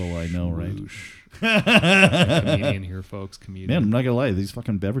so subtle. I know, right? Comedian here, folks. Comedian. Man, I'm not gonna lie. These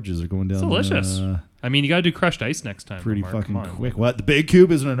fucking beverages are going down. It's delicious. I mean, you got to do crushed ice next time. Pretty fucking quick. What? The big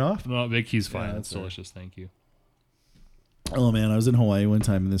cube isn't enough? No, big cube's fine. Yeah, it's delicious. Thank you. Oh man, I was in Hawaii one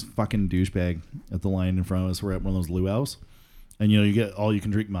time, and this fucking douchebag at the line in front of us. We're at one of those luau's, and you get all you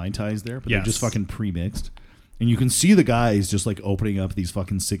can drink Mai Tais there, but they're just fucking pre-mixed, and you can see the guys just like opening up these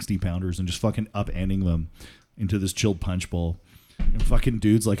fucking 60-pounders and just fucking upending them into this chilled punch bowl. And fucking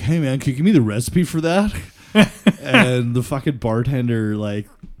dude's like, "Hey man, can you give me the recipe for that?" And the fucking bartender like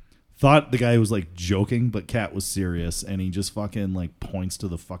thought the guy was like joking, but Cat was serious, and he just fucking like points to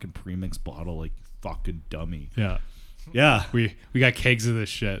the fucking premixed bottle like fucking dummy. Yeah. We got kegs of this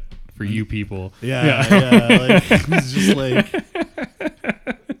shit for you people. Yeah. Like, he's just like,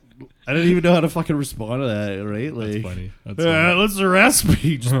 I don't even know how to fucking respond to that, right? Like, that's funny. That's what's the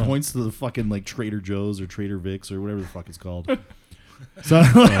recipe? Just points to the fucking like Trader Joe's or Trader Vic's or whatever the fuck it's called. So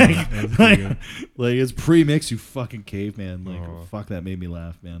like it's pre-mixed, you fucking caveman. Like fuck, that made me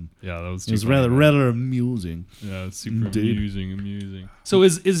laugh, man. Yeah, that was. It was rather amusing. Yeah, it's super amusing. So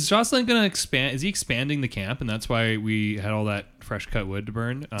is Jocelyn gonna expand? Is he expanding the camp, and that's why we had all that fresh cut wood to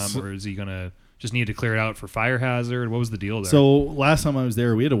burn, or is he gonna just need to clear it out for fire hazard? What was the deal there? So last time I was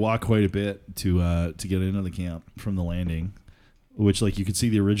there, we had to walk quite a bit to get into the camp from the landing. Which, like, you could see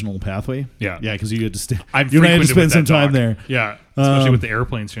the original pathway. Yeah, because you had to stay. You had to spend some time there. Yeah, especially with the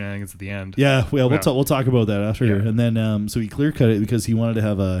airplane shenanigans at the end. Yeah, well, we'll talk about that after. Yeah. And then, so he clear cut it because he wanted to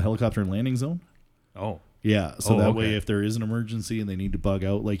have a helicopter and landing zone. Oh, yeah. So that way, if there is an emergency and they need to bug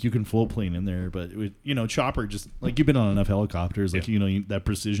out, like, you can float plane in there. But chopper, just like you've been on enough helicopters, like that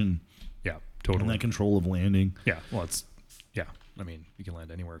precision. Yeah, totally. And that control of landing. Yeah. Well, it's. Yeah, I mean, you can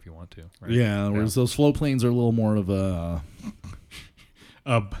land anywhere if you want to. Right? Yeah. Whereas those float planes are a little more of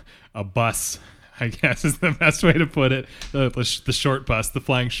a bus, I guess, is the best way to put it. The short bus, the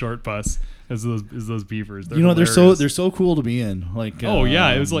flying short bus, is those beavers. They're so cool to be in. Like,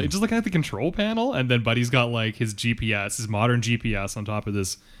 it was like just looking at the control panel, and then Buddy's got like his GPS, his modern GPS on top of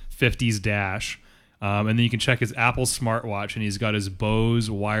this 50s dash. And then you can check his Apple smartwatch, and he's got his Bose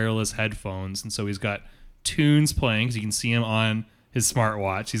wireless headphones, and so he's got tunes playing, because you can see him on his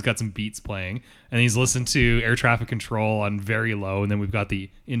smartwatch. He's got some beats playing, and he's listened to air traffic control on very low, and then we've got the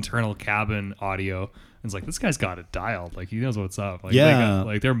internal cabin audio. And it's like, this guy's got it dialed. Like, he knows what's up. Like,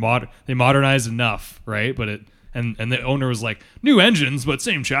 they modernized enough, right? But it and the owner was like, new engines, but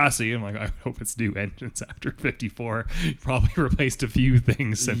same chassis. I'm like, I hope it's new engines after 54. Probably replaced a few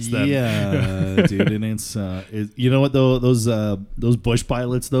things since then. Yeah, dude. And it's you know what though, those Bush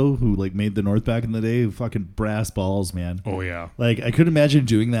pilots though, who like made the North back in the day, fucking brass balls, man. Oh yeah. Like, I could imagine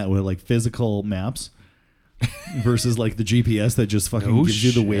doing that with like physical maps versus like the GPS that just fucking gives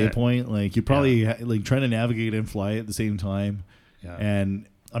you the waypoint. Like, you probably like trying to navigate and fly at the same time. Yeah. And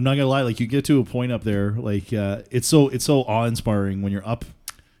I'm not gonna lie, like, you get to a point up there, like, it's so awe-inspiring when you're up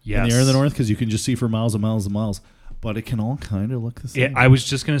in the air in the north, because you can just see for miles and miles and miles. But it can all kind of look the same. Yeah, I was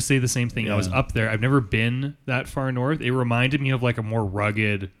just gonna say the same thing. Yeah. I was up there. I've never been that far north. It reminded me of like a more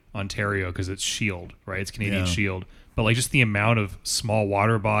rugged Ontario, because it's Shield, right? It's Canadian Shield. But like just the amount of small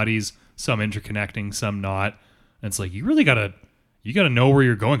water bodies, some interconnecting, some not. And it's like, you really gotta know where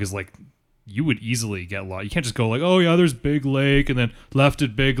you're going, because like, you would easily get lost. You can't just go like, oh yeah, there's Big Lake, and then left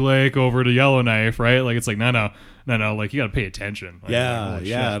at Big Lake over to Yellowknife, right? Like, it's like, no. Like, you got to pay attention. Like,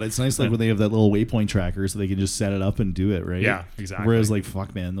 And it's nice, like, when they have that little waypoint tracker, so they can just set it up and do it, right? Yeah, exactly. Whereas, like,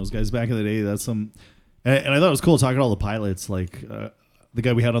 fuck, man, those guys back in the day, that's some. And I thought it was cool talking to all the pilots, like the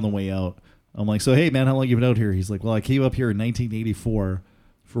guy we had on the way out. I'm like, so hey, man, how long you been out here? He's like, well, I came up here in 1984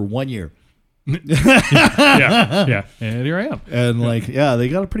 for 1 year. yeah, and here I am. And like, they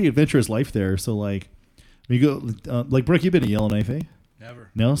got a pretty adventurous life there. So like, when you go, like, Brooke, you've been to Yellowknife, eh?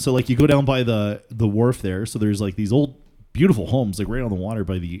 Never. No. So like, you go down by the wharf there. So there's like these old beautiful homes, like right on the water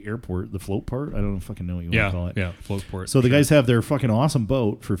by the airport, the float part. I don't fucking know what you want to call it. Yeah, float port. So the guys have their fucking awesome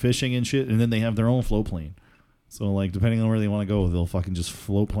boat for fishing and shit, and then they have their own float plane. So, like, depending on where they want to go, they'll fucking just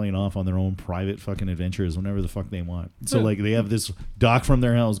float plane off on their own private fucking adventures whenever the fuck they want. So, like, they have this dock from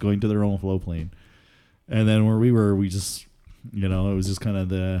their house going to their own float plane. And then where we were, we just, it was just kind of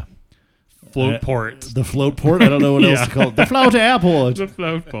the... Float port. The float port? I don't know what else to call it. The float airport. The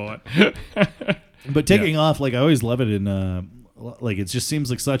float port. But taking off, like, I always love it in... like, it just seems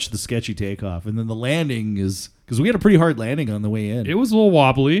like such the sketchy takeoff. And then the landing is... Because we had a pretty hard landing on the way in. It was a little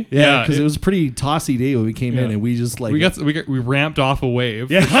wobbly. Yeah, because it was a pretty tossy day when we came in, and we just like... We ramped off a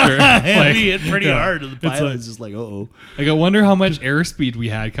wave. Yeah, for sure. like, we hit pretty hard. And the pilot's just like, uh-oh. Like, I wonder how much airspeed we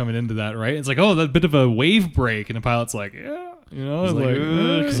had coming into that, right? It's like, oh, that bit of a wave break. And the pilot's like, yeah.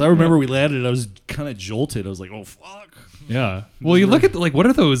 Because I remember we landed, I was kind of jolted. I was like, oh, fuck. Yeah. Well, you look at, what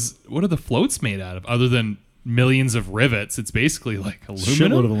are the floats made out of other than... millions of rivets? It's basically like aluminum.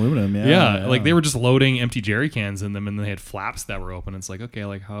 Shitload of aluminum, yeah. Like they were just loading empty jerry cans in them, and they had flaps that were open. It's like, okay,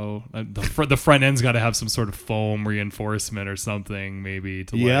 like how the front end's got to have some sort of foam reinforcement or something, maybe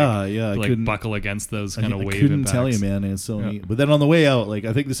to like buckle against those kind of wave impacts. I couldn't tell you, man. It's so neat. But then on the way out, like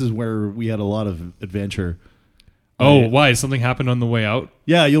I think this is where we had a lot of adventure. Oh, why? Something happened on the way out?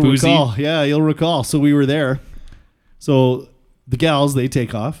 Yeah, you'll recall. Yeah, you'll recall. So we were there. So the gals, they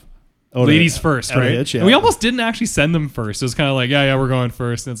take off. Ladies first, right? Hitch, and we almost didn't actually send them first. It was kind of like, yeah, we're going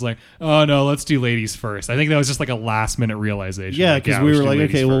first. And it's like, oh, no, let's do ladies first. I think that was just like a last-minute realization. Yeah, because we were like,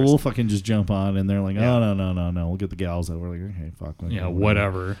 okay, well, we'll fucking just jump on. And they're like, oh, no. We'll get the gals out. We're like, okay, fuck. Yeah,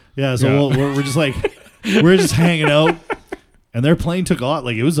 whatever. Yeah, so we're just like, we're just hanging out. And their plane took off.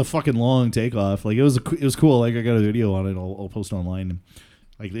 Like, it was a fucking long takeoff. Like, it was cool. Like, I got a video on it. I'll post online. And,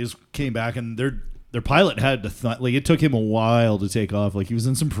 like, they just came back, and their pilot had to it took him a while to take off. Like he was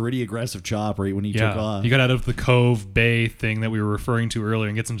in some pretty aggressive chop right when he took off. He got out of the cove bay thing that we were referring to earlier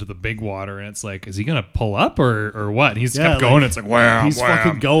and gets into the big water, and it's like, is he gonna pull up or what? And he's kept going. It's like, wow, he's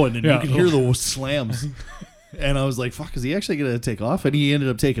fucking going, and you can hear the slams. And I was like, fuck, is he actually gonna take off? And he ended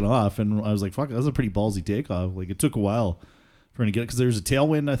up taking off, and I was like, fuck, that was a pretty ballsy takeoff. Like it took a while for him to get it because there's a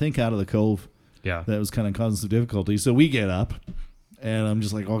tailwind, I think, out of the cove. Yeah, that was kind of causing some difficulty. So we get up, and I'm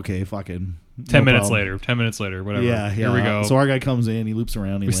just like, okay, fucking. 10 minutes later, whatever. Yeah. Here we go. So our guy comes in, he loops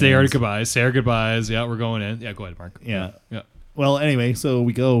around. We say our goodbyes. Yeah, we're going in. Yeah, go ahead, Mark. Yeah. Well, anyway, so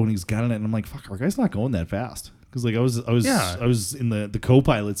we go, and he's got in it, and I'm like, fuck, our guy's not going that fast. Because like I was in the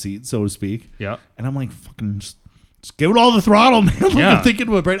co-pilot seat, so to speak. Yeah. And I'm like, fucking just give it all the throttle, man. Like I'm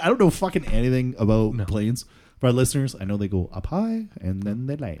thinking about I don't know fucking anything about planes. For our listeners, I know they go up high and then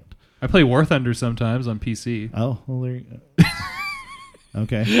they land. I play War Thunder sometimes on PC. Oh, well, there you go.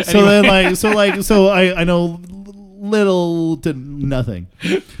 Okay. So then, I know little to nothing.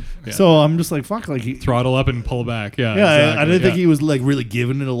 Yeah. So I'm just like, fuck, like throttle up and pull back. Yeah. Yeah. Exactly. I didn't think he was like really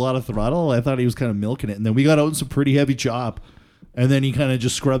giving it a lot of throttle. I thought he was kind of milking it. And then we got out in some pretty heavy chop, and then he kind of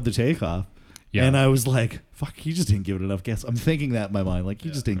just scrubbed the takeoff. Yeah. And I was like, fuck, he just didn't give it enough gas. I'm thinking that in my mind, like, he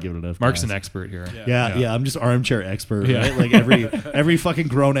just didn't give it enough Mark's gas. An expert here. Yeah. I'm just armchair expert, right? Like every fucking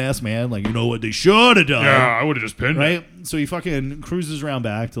grown-ass man, like, you know what they should have done. Yeah, I would have just pinned right? it. So he fucking cruises around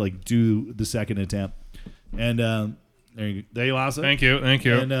back to, like, do the second attempt. And there you lost it. Thank you.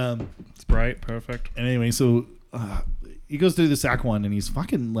 And it's bright. Perfect. And anyway, so he goes through the SAC one, and he's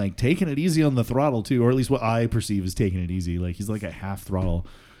fucking, like, taking it easy on the throttle, too, or at least what I perceive as taking it easy. Like, he's, like, at half throttle.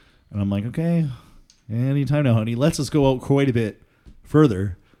 And I'm like, okay, anytime now, honey. Lets us go out quite a bit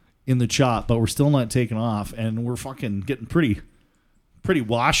further in the chop, but we're still not taking off, and we're fucking getting pretty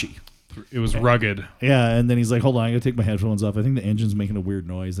washy. It was rugged. Yeah, and then he's like, hold on, I gotta take my headphones off. I think the engine's making a weird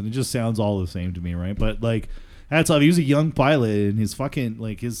noise, and it just sounds all the same to me, right? But, like, hats off, he was a young pilot, and his fucking,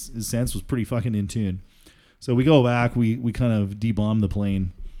 like, his sense was pretty fucking in tune. So we go back, we kind of de-bomb the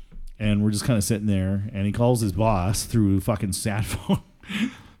plane, and we're just kind of sitting there, and he calls his boss through fucking sat phone.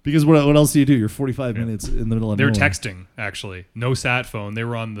 Because what else do you do? You're 45 minutes in the middle of nowhere. They were texting, actually. No sat phone. They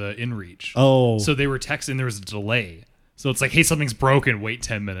were on the InReach. Oh. So they were texting. There was a delay. So it's like, hey, something's broken. Wait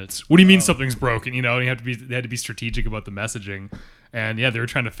 10 minutes. What do you mean something's broken? You know, and they had to be strategic about the messaging. And, yeah, they were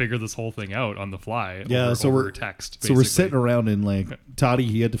trying to figure this whole thing out on the fly over text, basically. So we're sitting around and, like, Toddy,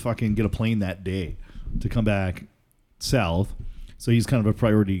 he had to fucking get a plane that day to come back south. So he's kind of a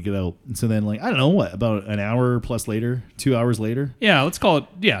priority to get out. And so then, like, I don't know, what, about an hour plus later, 2 hours later? Yeah, let's call it,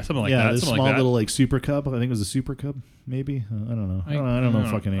 something like that. Yeah, this small little, like, Super Cub. I think it was a Super Cub, maybe. I don't know. I don't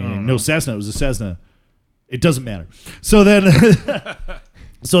know fucking anything. No, Cessna. It was a Cessna. It doesn't matter. So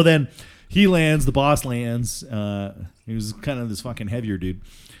then he lands, the boss lands. He was kind of this fucking heavier dude.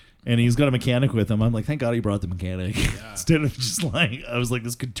 And he's got a mechanic with him. I'm like, thank God he brought the mechanic. Yeah. Instead of just like, I was like,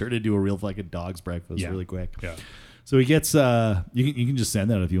 this could turn into a real fucking dog's breakfast really quick. Yeah. So he gets, you can just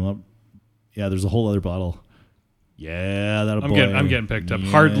send that if you want. Yeah, there's a whole other bottle. Yeah, that I'm getting picked up.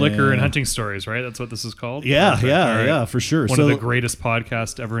 Yeah. Hard Liquor and Hunting Stories, right? That's what this is called. Yeah, Perfect. yeah, All right. yeah, for sure. One of the greatest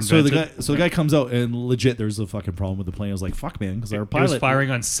podcasts ever invented. So the guy comes out and legit, there's a fucking problem with the plane. I was like, fuck, man, because our pilot It was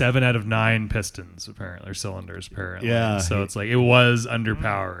firing on 7 out of 9 pistons, apparently, or cylinders, apparently. Yeah. So it's like it was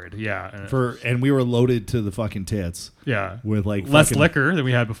underpowered. Yeah. and we were loaded to the fucking tits. Yeah. With like less fucking, liquor than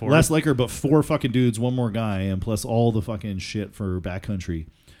we had before. Less liquor, but 4 fucking dudes, 1 more guy, and plus all the fucking shit for backcountry.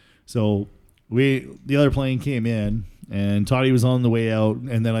 So the other plane came in, and Toddy was on the way out,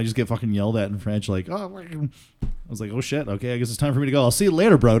 and then I just get fucking yelled at in French, like, oh, I was like, oh shit, okay, I guess it's time for me to go. I'll see you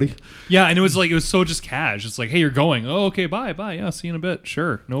later, Brody. Yeah, and it was so just cash. It's like, hey, you're going. Oh, okay, bye. Yeah, see you in a bit.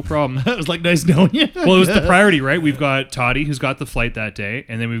 Sure, no problem. It was like, nice knowing you. Well, it was the priority, right? We've got Toddy, who's got the flight that day,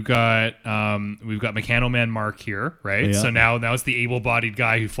 and then we've got Mechano Man Mark here, right? Yeah. So now it's the able-bodied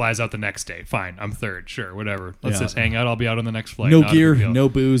guy who flies out the next day. Fine, I'm third. Sure, whatever. Let's just hang out. I'll be out on the next flight. No Not a gear, big deal. no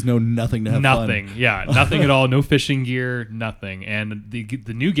booze, no nothing to have Nothing. fun. Yeah, nothing at all. No fishing gear, nothing. And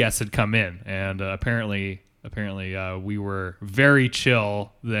the new guests had come in, and apparently we were very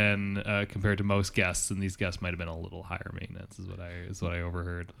chill than compared to most guests, and these guests might have been a little higher maintenance. Is what I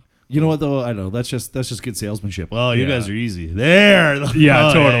overheard. You know what though? I know that's just good salesmanship. Well, you Yeah. guys are easy. There. Yeah,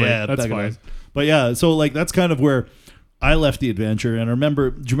 Oh, totally. yeah, That's back it fine. up. But yeah, so like that's kind of where I left the adventure. And do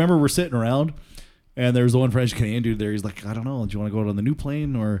you remember we're sitting around and there's the one French Canadian dude there. He's like, I don't know. Do you want to go out on the new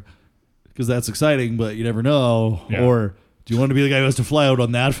plane or because that's exciting, but you never know. Yeah. Or do you want to be the guy who has to fly out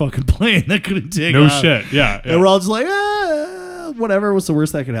on that fucking plane that couldn't take No off? shit. Yeah. And we're all just like, whatever. What's the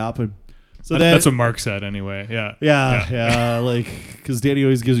worst that could happen? So That's what Mark said anyway. Yeah. Yeah, like because Danny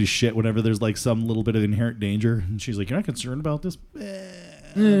always gives you shit whenever there's like some little bit of inherent danger, and she's like, "You're not concerned about this."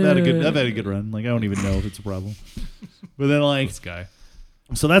 I've had a good run. Like I don't even know if it's a problem. But then like This guy.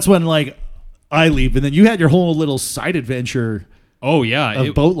 so that's when like I leave, and then you had your whole little side adventure Oh yeah.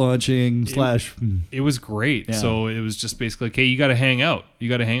 of boat launching slash. It was great. Yeah. So it was just basically, okay, you got to hang out.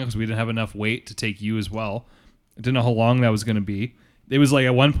 Because we didn't have enough weight to take you as well. I didn't know how long that was going to be. It was like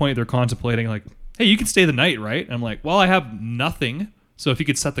at one point they're contemplating like, hey, you can stay the night, right? And I'm like, well, I have nothing. So if you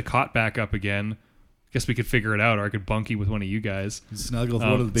could set the cot back up again, I guess we could figure it out, or I could bunkie with one of you guys. Snuggle with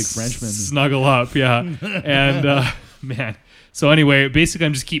one of the big Frenchmen. Snuggle up, yeah. And man. So anyway, basically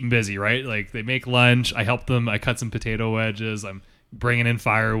I'm just keeping busy, right? Like they make lunch, I help them, I cut some potato wedges, I'm bringing in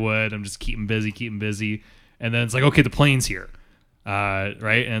firewood, I'm just keeping busy. And then it's like, okay, the plane's here.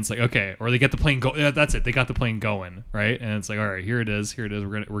 Right? And it's like, okay, or they get the plane go. That's it. They got the plane going, right? And it's like, all right, here it is.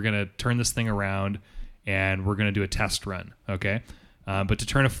 We're gonna turn this thing around, and we're gonna do a test run, okay? But to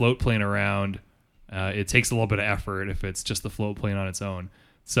turn a float plane around, it takes a little bit of effort if it's just the float plane on its own.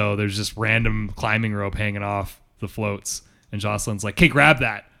 So there's just random climbing rope hanging off the floats, and Jocelyn's like, "Okay, grab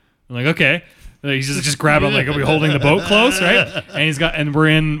that." I'm like, "Okay." He's just grab it. I'm like, "Are we holding the boat close, right?" And we're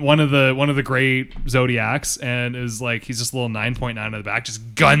in one of the gray Zodiacs, and it was like he's just a little 9.9 on the back,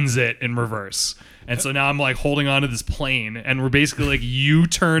 just guns it in reverse. And so now I'm like holding onto this plane, and we're basically like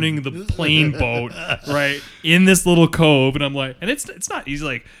U-turning the plane boat right in this little cove, and I'm like, and it's not. He's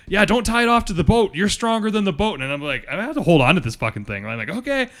like, yeah, don't tie it off to the boat. You're stronger than the boat. And I'm like, I have to hold on to this fucking thing. And I'm like,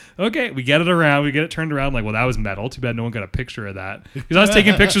 okay. We get it around. We get it turned around. I'm like, well, that was metal. Too bad no one got a picture of that because I was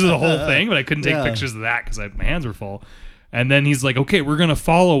taking pictures of the whole thing, but I couldn't take pictures of that because my hands were full. And then he's like, okay, we're gonna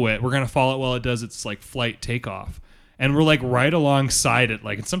follow it. We're gonna follow it while it does its like flight takeoff. And we're like right alongside it.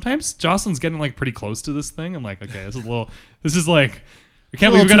 Like, and sometimes Jocelyn's getting like pretty close to this thing. I'm like, okay, this is like, I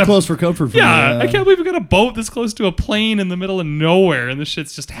can't believe we got close for comfort. For yeah, me. I can't believe we got a boat this close to a plane in the middle of nowhere, and this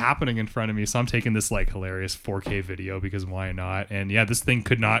shit's just happening in front of me. So I'm taking this like hilarious 4K video because why not? And yeah, this thing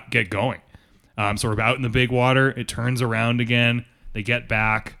could not get going. So we're out in the big water. It turns around again. They get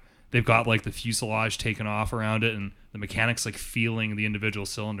back. They've got like the fuselage taken off around it, and the mechanic's like feeling the individual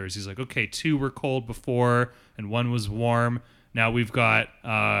cylinders. He's like, okay, 2 were cold before and 1 was warm. Now we've got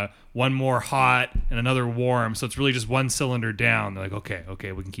 1 more hot and another warm. So it's really just 1 cylinder down. They're like,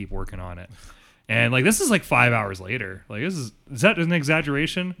 okay, we can keep working on it. And like, this is like 5 hours later. Like, is that an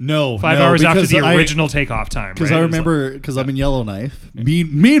exaggeration? No. 5 hours after the original takeoff time. Because right? I remember, because I'm in Yellowknife.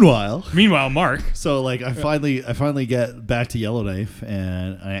 Meanwhile, Mark. So like, I finally get back to Yellowknife,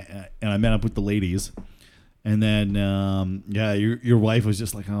 and I met up with the ladies. And then, your wife was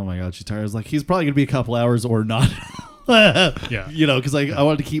just like, oh my God, she's tired. I was like, he's probably going to be a couple hours or not. Yeah. You know, because I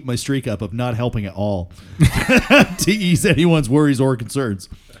wanted to keep my streak up of not helping at all to ease anyone's worries or concerns.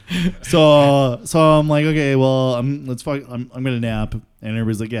 So I'm like, okay, well, I'm going to nap. And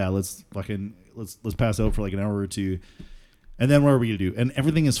everybody's like, yeah, let's pass out for like an hour or two. And then what are we going to do? And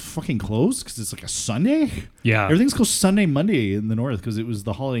everything is fucking closed because it's like a Sunday. Yeah. Everything's closed Sunday, Monday in the north because it was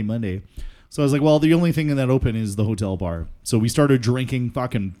the holiday Monday. So I was like, well, the only thing in that open is the hotel bar. So we started drinking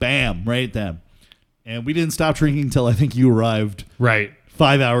fucking bam right then. And we didn't stop drinking until I think you arrived. Right.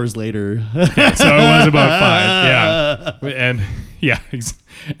 5 hours later. So it was about 5. Yeah.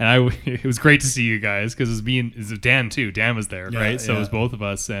 And it was great to see you guys because it was Dan too. Dan was there, right? So it was both of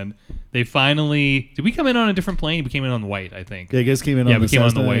us. And they finally, did we come in on a different plane? We came in on the white, I think. Yeah, you guys came in on the Cessna,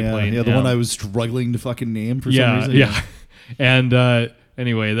 on the white plane. Yeah, the one I was struggling to fucking name for some reason. Yeah. And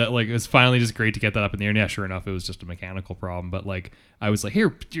anyway, that like it was finally just great to get that up in the air. And yeah, sure enough, it was just a mechanical problem. But like I was like,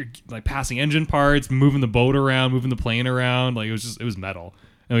 here, you're like passing engine parts, moving the boat around, moving the plane around. Like it was metal.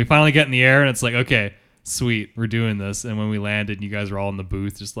 And we finally get in the air, and it's like, okay, sweet, we're doing this. And when we landed, you guys were all in the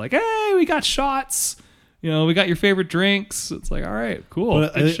booth, just like, hey, we got shots. We got your favorite drinks. It's like, all right, cool.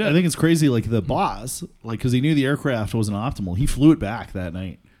 But I think it's crazy. Like the boss, like because he knew the aircraft wasn't optimal, he flew it back that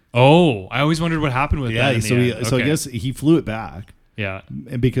night. Oh, I always wondered what happened with that. Yeah, so I guess he flew it back. Yeah,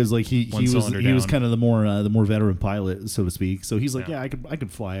 and because like he was kind of the more veteran pilot, so to speak. So he's like, I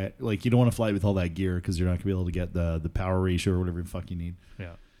could fly it. Like you don't want to fly it with all that gear because you're not gonna be able to get the power ratio or whatever the fuck you need.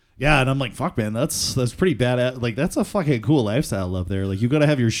 Yeah, and I'm like, fuck, man, that's pretty badass. Like that's a fucking cool lifestyle up there. Like you got to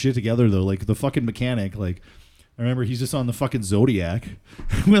have your shit together though. Like the fucking mechanic, like I remember he's just on the fucking Zodiac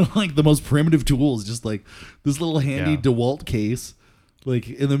with like the most primitive tools, just like this little handy DeWalt case. Like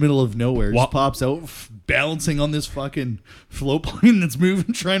in the middle of nowhere, just pops out, balancing on this fucking float plane that's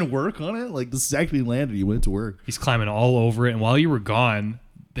moving, trying to work on it. Like the second he landed, he went to work. He's climbing all over it, and while you were gone,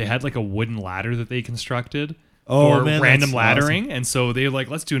 they had like a wooden ladder that they constructed for random laddering, awesome. And so they like,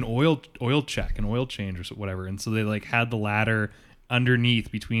 let's do an oil check, an oil change or whatever. And so they like had the ladder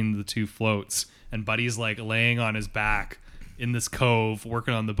underneath between the two floats, and Buddy's like laying on his back in this cove,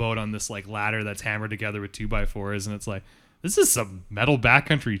 working on the boat on this like ladder that's hammered together with 2x4s, and it's like, this is some metal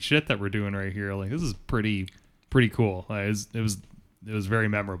backcountry shit that we're doing right here. Like this is pretty cool. It was very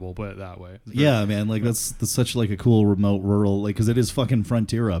memorable, put it that way. Yeah, man. Like that's such like a cool remote rural, like because it is fucking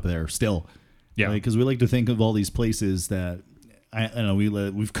frontier up there still. Yeah, because we like to think of all these places that I know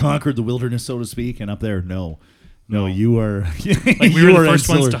we've conquered the wilderness, so to speak, and up there, no, you are like we were the first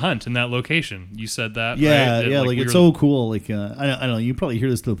ones to hunt in that location. You said that, yeah, right? Like it's so cool. Like I don't know, you probably hear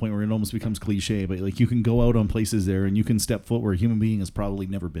this to the point where it almost becomes cliche, but like you can go out on places there and you can step foot where a human being has probably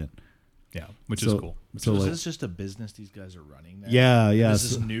never been. Yeah, which is cool. So is this just a business these guys are running? Then? Yeah. This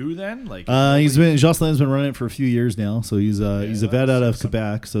is new then. Like Jocelyn's been running it for a few years now. So he's a vet out of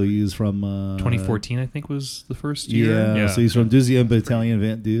Quebec. So he's from 2014, I think was the first year. Yeah. So he's from Deuxième Battalion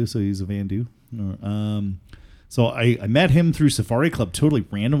Vendu. So he's a Vendu. So I met him through Safari Club totally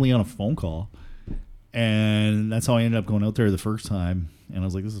randomly on a phone call, and that's how I ended up going out there the first time. And I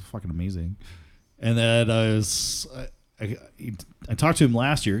was like, this is fucking amazing. And then I talked to him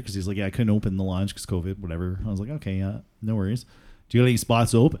last year because he's like, I couldn't open the launch because COVID, whatever. I was like, okay, no worries. Do you got any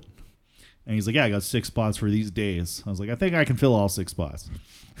spots open? And he's like, I got 6 spots for these days. I was like, I think I can fill all 6 spots.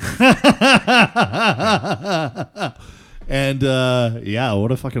 And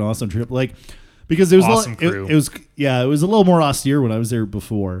what a fucking awesome trip! Like, because it was awesome crew. It was a little more austere when I was there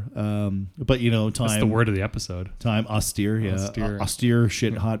before. But time. That's the word of the episode. Time austere, yeah, austere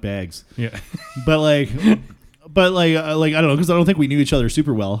shit, hot bags. Yeah, but like I don't know, because I don't think we knew each other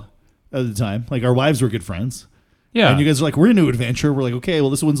super well at the time. Like our wives were good friends. Yeah, and you guys are like, we're into adventure. We're like, okay, well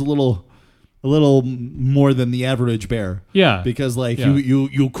this one's a little more than the average bear. Yeah, because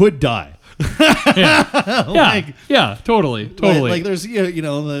you could die. Totally. Like there's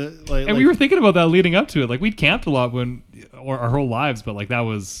and we were thinking about that leading up to it. Like we'd camped a lot our whole lives, but like that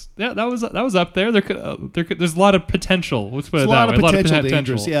was up there. There's a lot of potential. Let's put it that way. A lot of potential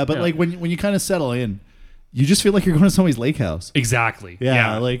dangers. Yeah, but like when you kind of settle in, you just feel like you're going to somebody's lake house. Exactly.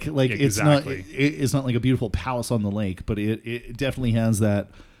 Yeah. Like exactly. It's not like a beautiful palace on the lake, but it definitely has that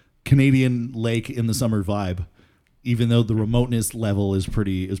Canadian lake in the summer vibe, even though the remoteness level is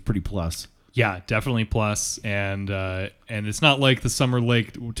pretty plus. Yeah, definitely plus, and it's not like the summer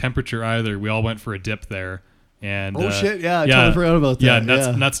lake temperature either. We all went for a dip there, and shit, I totally forgot about that.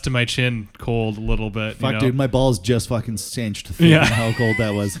 Yeah, nuts to my chin, cold a little bit. Fuck, dude, my balls just fucking cinched thinking how cold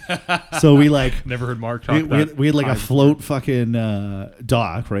that was. So we never heard Mark talk about. We had like a float fucking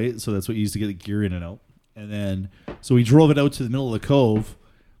dock, right? So that's what you used to get the gear in and out, and then so we drove it out to the middle of the cove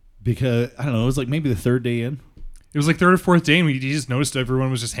because I don't know, it was like maybe the 3rd day in. It was like 3rd or 4th day, and he just noticed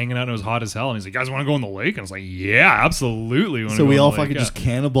everyone was just hanging out, and it was hot as hell. And he's like, "You guys want to go in the lake?" And I was like, "Yeah, absolutely." So we all fucking just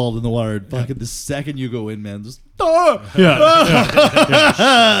cannonballed in the water. Fucking the second you go in, man, just Oh,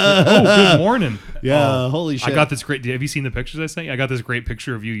 good morning. Yeah, holy shit! I got this great. Have you seen the pictures I sent you? I got this great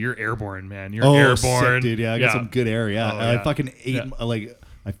picture of you. You're airborne, man. You're airborne, sick, dude. Yeah, I got some good air. Yeah, I fucking ate like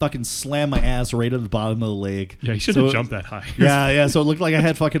I fucking slammed my ass right at the bottom of the lake. Yeah, you should have jumped that high. Yeah. So it looked like I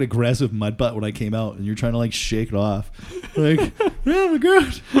had fucking aggressive mud butt when I came out, and you're trying to like shake it off, like, oh my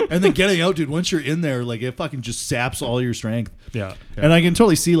god. And then getting out, dude. Once you're in there, like it fucking just saps all your strength. Yeah. And I can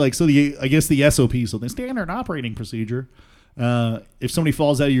totally see like I guess the SOP, so the standard operating procedure. If somebody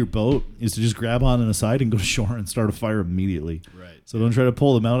falls out of your boat, is to just grab on the side and go to shore and start a fire immediately. Right. So don't try to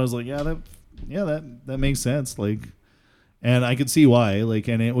pull them out. I was like, that makes sense. Like. And I could see why, like,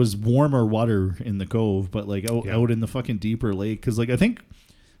 and it was warmer water in the cove, but like out in the fucking deeper lake, because like I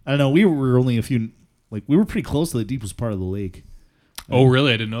don't know, we were only we were pretty close to the deepest part of the lake. Oh,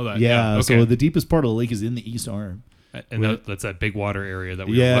 really? I didn't know that. Yeah. Okay. So the deepest part of the lake is in the east arm, and that's that big water area that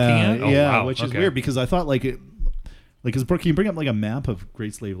we were looking at. Oh, wow. Which is weird because I thought like it. Like, is Brooke, can you bring up like a map of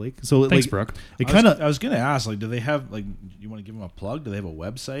Great Slave Lake? So, thanks, like, Brooke. I was gonna ask, like, do they have like? You want to give them a plug? Do they have a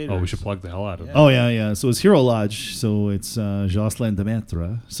website? Oh, we should plug the hell out of it. Oh yeah. So it's Hero Lodge. So it's Jocelyn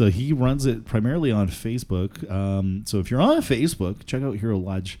Demetre. So he runs it primarily on Facebook. So if you're on Facebook, check out Hero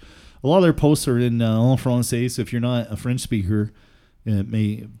Lodge. A lot of their posts are in en français. So if you're not a French speaker, it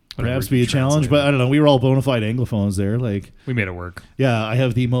may perhaps be a challenge. But I don't know. We were all bona fide Anglophones there. Like, we made it work. Yeah, I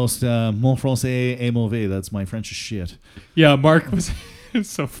have the most mon français est mauvais. That's my French as shit. Yeah, Mark was. It's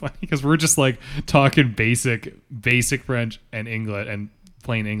so funny because we're just like talking basic French and English and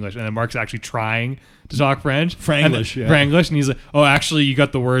plain English, and then Mark's actually trying to talk French, Franglish, and he's like, "Oh, actually, you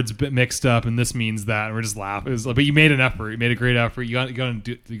got the words mixed up, and this means that." And we're just laughing. But you made an effort. You made a great effort. You got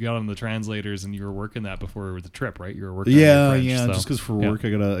on the translators, and you were working that before the trip, right? You were working. Yeah, French, yeah. So, just because for work, I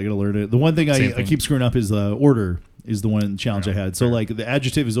gotta learn it. The one thing I keep screwing up is the order. Is the one challenge I had. So like the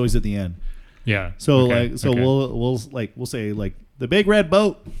adjective is always at the end. Yeah. So we'll say like the big red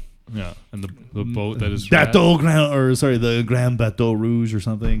boat. Yeah, and the boat that is the Grand Bateau Rouge or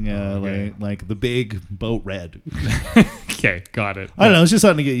something. Like the big boat red. Okay, got it. I don't know. It's just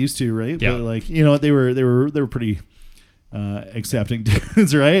something to get used to, right? Yeah. But like, you know, they were pretty accepting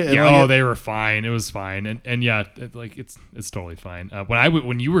dudes, right? And yeah. They were fine. It was fine, and yeah, it's totally fine.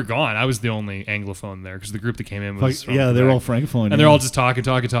 When you were gone, I was the only Anglophone there because the group that came in was they were all Francophone, and they're all just talking,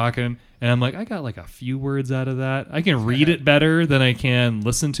 and I'm like, I got like a few words out of that. I can read it better than I can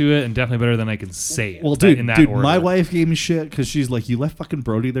listen to it, and definitely better than I can say it. Well, dude, my wife gave me shit because she's like, you left fucking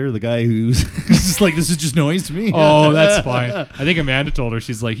Brody there, the guy who's just like, this is just noise to me. Oh, that's fine. I think Amanda told her,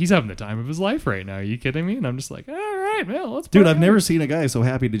 she's like, he's having the time of his life right now. Are you kidding me? And I'm just like, all right, man, let's. Dude, I've never seen a guy so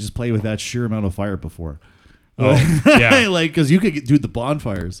happy to just play with that sheer amount of fire before. Oh, yeah, like because you could do the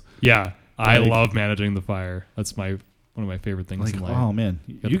bonfires. Yeah, I love managing the fire. That's one of my favorite things in life. Oh man,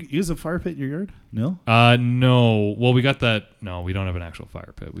 you use a fire pit in your yard? No. No. Well, we got that. No, we don't have an actual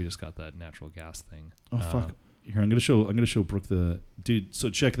fire pit. We just got that natural gas thing. Oh fuck! Here, I'm gonna show Brooke the dude. So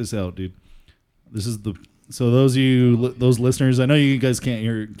check this out, dude. This is those listeners. I know you guys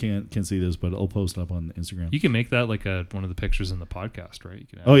can't see this, but I'll post it up on Instagram. You can make that like one of the pictures in the podcast, right? You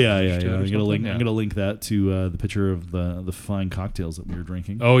can I'm gonna link that to the picture of the fine cocktails that we were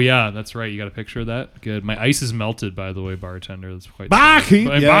drinking. Oh yeah, that's right. You got a picture of that? Good. My ice is melted, by the way, bartender. That's quite barkeep.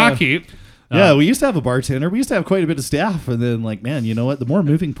 Barkeep. Yeah, we used to have a bartender. We used to have quite a bit of staff, and then like, man, you know what? The more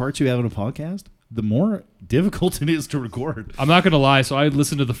moving parts you have in a podcast, the more difficult it is to record. I'm not gonna lie. So I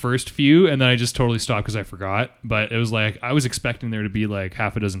listened to the first few, and then I just totally stopped because I forgot. But it was like I was expecting there to be like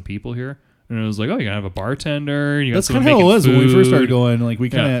half a dozen people here, and it was like, oh, you're gonna have a bartender. You got That's kind of how it was food. when we first started going. Like we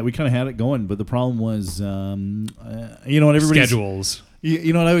kind of had it going, but the problem was, you know what? Everybody's schedules.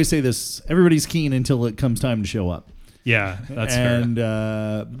 You know what? I always say this: everybody's keen until it comes time to show up. Yeah, that's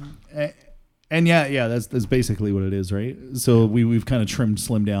fair. And yeah, that's basically what it is, right? So we've kind of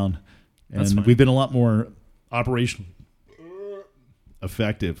slimmed down, and we've been a lot more operational,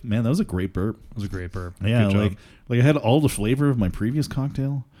 effective. Man, that was a great burp. It was a great burp. Yeah, like I had all the flavor of my previous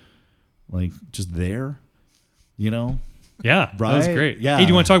cocktail, like just there, you know. Yeah, right? That was great. Yeah. Hey, do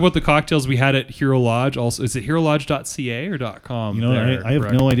you want to talk about the cocktails we had at Hero Lodge? Also, is it herolodge.ca or .com? You know, I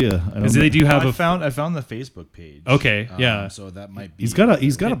have no idea. They do have I found the Facebook page. Okay, yeah. So that might be. He's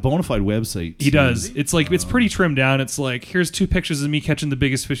got a bona fide website. He does. It's like it's pretty trimmed down. It's like here's 2 pictures of me catching the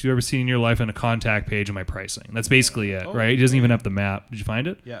biggest fish you've ever seen in your life and a contact page of my pricing. That's basically it, right? He doesn't even have the map. Did you find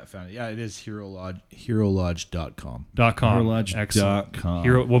it? Yeah, I found it. Yeah, it is herolodge.com.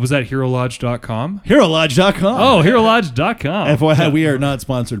 Herolodge.com. What was that? Herolodge.com? Herolodge.com. Oh, herolodge.com. FYI, we are not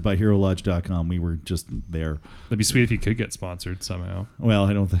sponsored by HeroLodge.com. We were just there. That'd be sweet if you could get sponsored somehow. Well,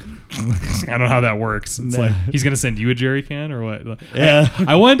 I don't think. I don't know how that works. It's like he's gonna send you a jerry can or what? Yeah.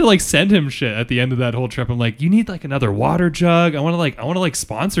 I wanted to like send him shit at the end of that whole trip. I'm like, you need like another water jug. I want to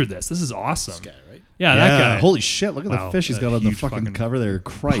sponsor this. This is awesome. This guy, right? Yeah, that guy. Holy shit! Look at the fish he's got on the huge fucking cover there.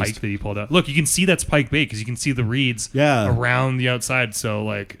 Christ. Pike that he pulled out. Look, you can see that's pike bait because you can see the reeds around the outside. So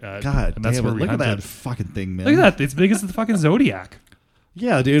like, God, and that's damn where it. we Look hunted. at that fucking thing, man. Look at that! It's big as the fucking Zodiac.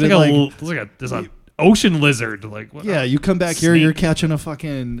 Yeah, dude. It's like there's an ocean lizard. Like, what, you come back here, you're catching one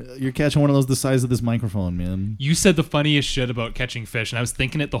of those the size of this microphone, man. You said the funniest shit about catching fish, and I was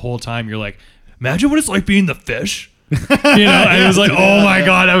thinking it the whole time. You're like, imagine what it's like being the fish. And I was like, oh my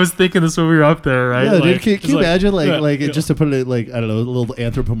God, I was thinking this when we were up there, right? Yeah, like, dude, can you imagine just to put it like, I don't know, a little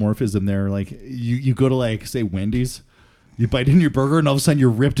anthropomorphism there, like you go to like say Wendy's, you bite into your burger and all of a sudden you're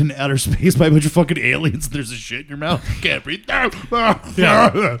ripped into outer space by a bunch of fucking aliens. There's a shit in your mouth. You can't breathe.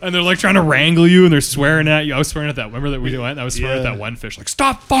 Yeah. And they're like trying to wrangle you and they're swearing at you. I was swearing at that. Remember that we went? I was swearing at that one fish. Like,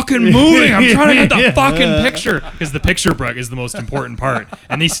 stop fucking moving. I'm trying to get the fucking picture. Because the picture, Brooke, is the most important part.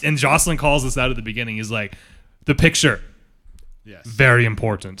 And Jocelyn calls us out at the beginning. He's like, the picture. Yes. Very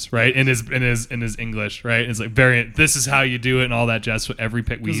important, right? In his English, right? It's like this is how you do it and all that jazz. So every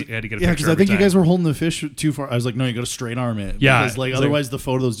pick we had to get a picture. Yeah, because I think you guys were holding the fish too far. I was like, no, you got to straight arm it. Yeah, because like otherwise the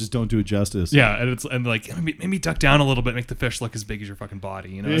photos just don't do it justice. Yeah, and like maybe duck down a little bit, make the fish look as big as your fucking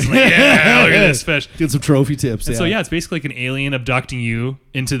body. It's like, yeah, look at this fish. Get some trophy tips. And so it's basically like an alien abducting you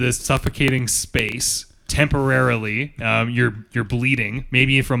into this suffocating space. Temporarily, you're bleeding,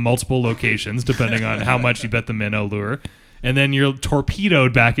 maybe from multiple locations, depending on how much you bet the minnow lure. And then you're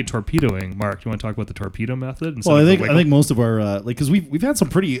torpedoed back at torpedoing. Mark, do you want to talk about the torpedo method? Well, I think most of our because we've had some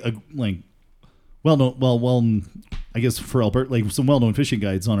pretty well-known, I guess for Alberta, like some well-known fishing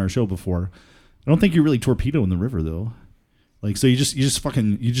guides on our show before. I don't think you really torpedo in the river though. Like, so you just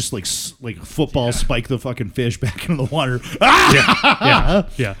like football spike the fucking fish back into the water.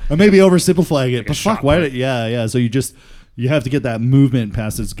 Yeah. Or maybe oversimplifying it, but fuck, why? Put. Yeah. So you have to get that movement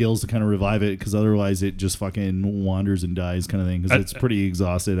past its gills to kind of revive it, because otherwise it just fucking wanders and dies, kind of thing. Because it's pretty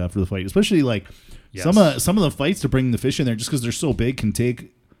exhausted after the fight, especially like some of the fights to bring the fish in there, just because they're so big, can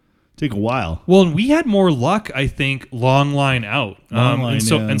take a while. Well, and we had more luck, I think, long line out.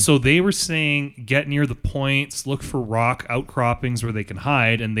 And so they were saying get near the points, look for rock outcroppings where they can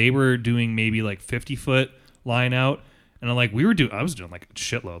hide, and they were doing maybe like 50-foot line out. And I was doing like a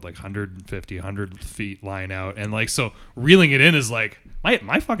shitload, like 150, 100 feet line out. And like, so reeling it in is like,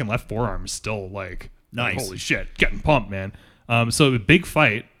 my fucking left forearm is still like, nice. Holy shit, getting pumped, man. So a big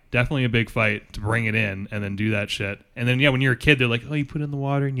fight, definitely a big fight to bring it in and then do that shit. And then, when you're a kid, they're like, oh, you put it in the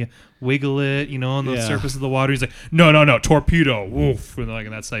water and you wiggle it, on the surface of the water. He's like, no, torpedo, woof. And like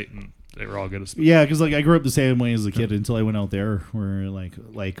in that site, and they were all good as yeah, because like I grew up the same way as a kid until I went out there, where like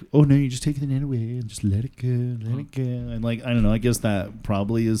oh no, you just take the net away and just let it go, and like I don't know, I guess that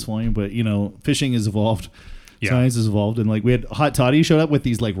probably is fine, but fishing has evolved, science has evolved, and like we had Hot Toddy showed up with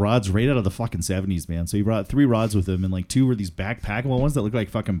these like rods right out of the fucking 70s, man. So he brought 3 rods with him, and like 2 were these backpackable ones that look like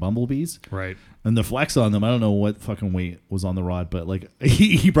fucking bumblebees, right? And the flex on them, I don't know what fucking weight was on the rod, but like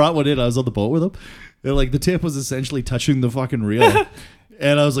he brought one in. I was on the boat with him, and like the tip was essentially touching the fucking reel.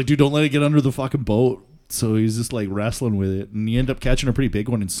 And I was like, dude, don't let it get under the fucking boat. So he's just like wrestling with it. And he ended up catching a pretty big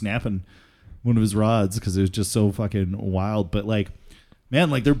one and snapping one of his rods because it was just so fucking wild. But like, man,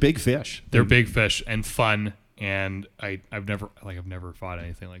 like they're big fish. They're big fish and fun. And I've never fought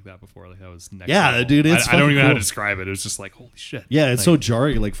anything like that before. Like that was next level. Dude, it's I don't even know how cool to describe it. It was just like, holy shit. Yeah, it's like, so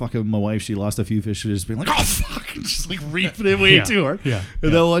jarring. Like fucking my wife, she lost a few fish. She just being like, oh fuck, and just like reefing it way too hard. Yeah.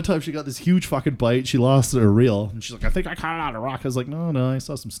 And then one time she got this huge fucking bite. She lost her reel, and she's like, I think I caught it on a rock. I was like, no, I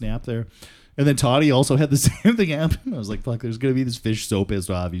saw some snap there. And then Toddy also had the same thing happen. I was like, fuck, there's going to be this fish so pissed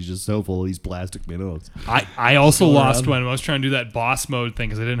off. He's just so full of these plastic minnows. I also lost one. I was trying to do that boss mode thing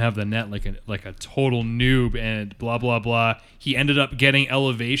because I didn't have the net like a total noob and blah, blah, blah. He ended up getting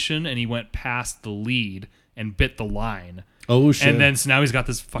elevation and he went past the lead and bit the line. Oh, shit. And then so now he's got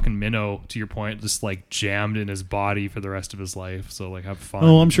this fucking minnow, to your point, just like jammed in his body for the rest of his life. So like have fun.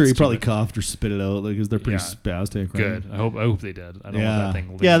 Oh, I'm sure he probably coughed or spit it out because they're pretty spastic. Right? Good. I hope they did. I don't want that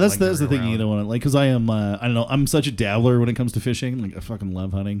thing. That's the thing you don't want to like, because I am I don't know, I'm such a dabbler when it comes to fishing. Like I fucking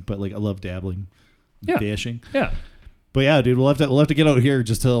love hunting, but like I love dabbling, fishing. Yeah. But yeah, dude, we'll have to get out here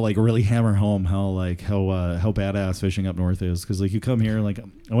just to like really hammer home how badass fishing up north is. Because like you come here, like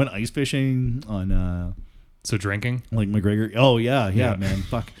I went ice fishing on. So drinking? Like McGregor. Oh, yeah, man.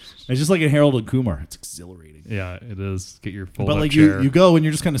 Fuck. It's just like in Harold and Kumar. It's exhilarating. Yeah, it is. Get your full But like chair. you go and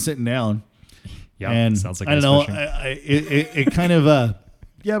you're just kind of sitting down. Yeah, and sounds like I don't know. It kind of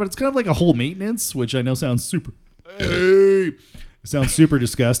but it's kind of like a whole maintenance, which I know sounds super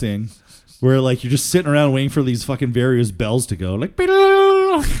disgusting. Where like you're just sitting around waiting for these fucking various bells to go. Like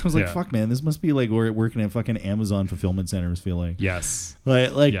I was like, fuck, man, this must be like we're working at fucking Amazon fulfillment centers. Feel like yes,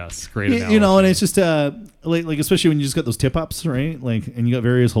 like yes, great. And it's just like especially when you just got those tip ups, right? Like, and you got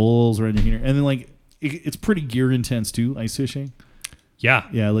various holes around your here, and then like it's pretty gear intense too, ice fishing. Yeah.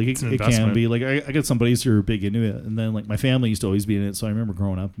 Yeah, like it can be. Like I got some buddies who are big into it, and then like my family used to always be in it, so I remember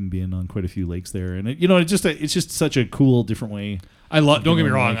growing up and being on quite a few lakes there, and it's just such a cool, different way. Don't get me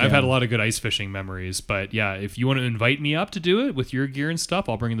wrong, I've had a lot of good ice fishing memories, but yeah, if you want to invite me up to do it with your gear and stuff,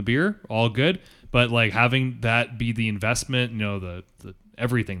 I'll bring the beer, all good. But like having that be the investment, the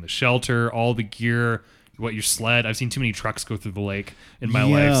everything, the shelter, all the gear, what your sled. I've seen too many trucks go through the lake in my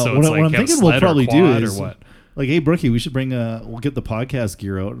life, so it's what I'm thinking we'll probably do is or what. Like, hey, Brookie, we should we'll get the podcast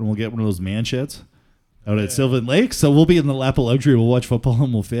gear out and we'll get one of those man sheds out at Sylvan Lake. So we'll be in the lap of luxury. We'll watch football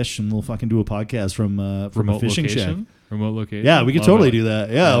and we'll fish and we'll fucking do a podcast from a fishing shed. Remote location? Yeah, we could totally do that.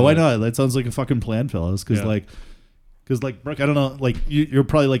 Yeah, why not? That sounds like a fucking plan, fellas. Because Brooke, I don't know, like, you're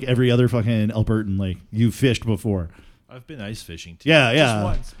probably like every other fucking Albertan. Like, you've fished before. I've been ice fishing too. Yeah. Just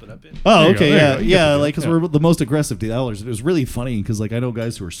once, but I've been. Oh, okay, yeah. Like, because we're the most aggressive dealers. It was really funny because like I know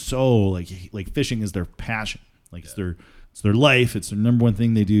guys who are so like fishing is their passion. Like it's their life. It's their number one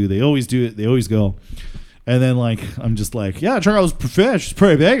thing they do. They always do it. They always go. And then like I'm just like, yeah, Charles fish. It's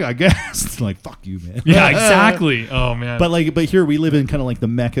pretty big, I guess. It's like, fuck you, man. Yeah, exactly. Oh man. But here we live in kind of like the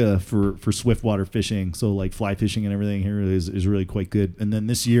mecca for swiftwater fishing. So like fly fishing and everything here is really quite good. And then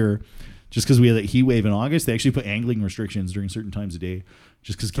this year, just because we had that heat wave in August, they actually put angling restrictions during certain times of day.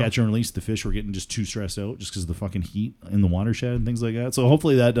 Just because catch and release, the fish were getting just too stressed out just because of the fucking heat in the watershed and things like that. So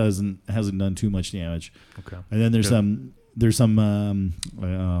hopefully that hasn't done too much damage. Okay. And then there's some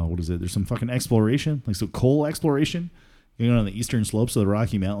what is it? There's some fucking exploration, like coal exploration, on the eastern slopes of the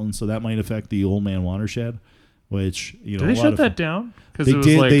Rocky Mountains. So that might affect the Old Man watershed. Which did they shut that down? Because they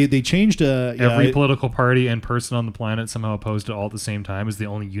did. Like they changed. Every political party and person on the planet somehow opposed it all at the same time is the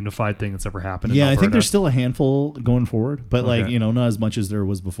only unified thing that's ever happened. Yeah, in I think there's still a handful going forward, but not as much as there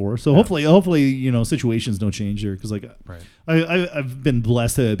was before. So hopefully, situations don't change there because I've been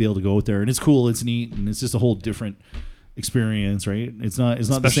blessed to be able to go out there and it's cool, it's neat, and it's just a whole different experience, right? It's not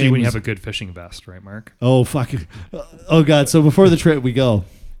especially the same when you have a good fishing vest, right, Mark? Oh fuck! Oh god! So before the trip, we go.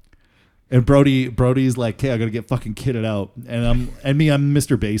 And Brody's like, hey, I gotta get fucking kitted out, and I'm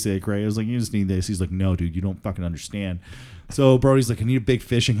Mr. Basic, right? I was like, you just need this. He's like, no, dude, you don't fucking understand. So Brody's like, I need a big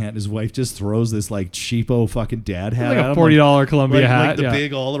fishing hat. And his wife just throws this like cheapo fucking dad hat, like a $40 Columbia hat, like the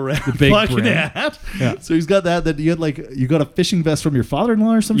big all around the big fucking hat. Yeah. So he's got that. That you got a fishing vest from your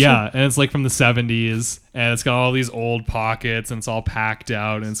father-in-law or something. Yeah, and it's like from the 70s, and it's got all these old pockets, and it's all packed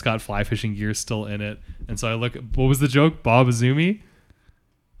out, and it's got fly fishing gear still in it. And so I look. What was the joke? Bob Azumi.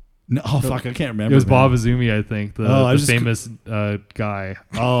 No, fuck, I can't remember. It was Bob Azumi, I think, the famous guy.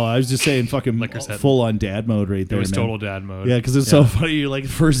 Oh, I was just saying fucking full on dad mode right there. It was total dad mode. Yeah, because it's so funny. You're like,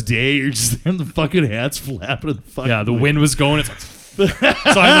 first day, you're just there, the fucking hat's flapping. The wind was going. It's like... So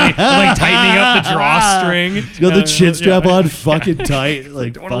I'm like tightening up the drawstring. You got the chin strap on fucking tight.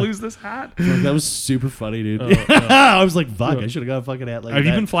 Like, don't want to lose this hat. That was super funny, dude. I was like, fuck, I should have got a fucking hat like that. Have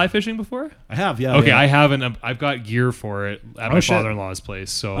you been fly fishing before? I have, yeah. Okay, yeah. I haven't. I've got gear for it at my father-in-law's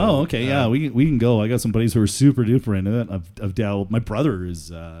place. So. Oh, okay, yeah, we can go. I got some buddies who are super duper into it. I've dabbled. My brother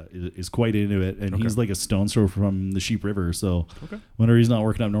is quite into it, and he's like a stone's throw from the Sheep River. So whenever he's not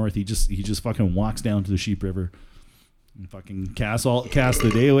working up north, he just fucking walks down to the Sheep River. And fucking cast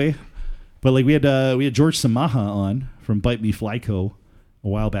the day away. But like we had George Samaha on from Bite Me Fly Co. a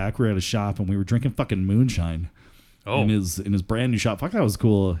while back. We were at a shop and we were drinking fucking moonshine in his brand new shop. Fuck, that was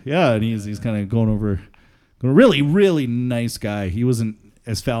cool. Yeah, and he's kind of going really, really nice guy. He wasn't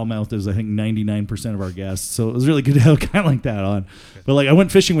as foul mouthed as I think 99% of our guests. So it was really good to have a guy like that on. But like I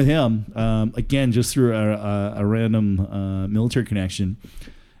went fishing with him again just through a random military connection.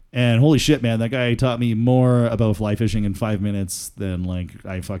 And holy shit, man, that guy taught me more about fly fishing in 5 minutes than like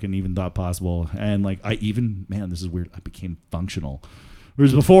I fucking even thought possible. And like this is weird, I became functional.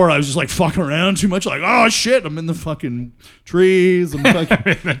 Whereas before I was just like fucking around too much, like, oh shit, I'm in the fucking trees, I'm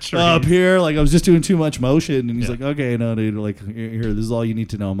fucking up here. Like I was just doing too much motion. And he's like, okay, no, dude, like here, this is all you need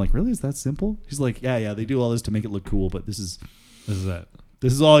to know. I'm like, really? Is that simple? He's like, yeah, they do all this to make it look cool, but this is it.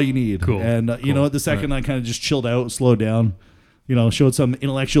 This is all you need. Cool. And you know what, the second I kind of just chilled out, slowed down, showed some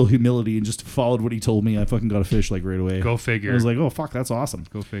intellectual humility and just followed what he told me, I fucking got a fish like right away. Go figure. I was like, oh fuck, that's awesome.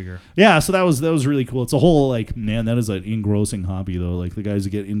 Go figure. Yeah, so that was really cool. It's a whole like, man, that is an engrossing hobby though. Like the guys that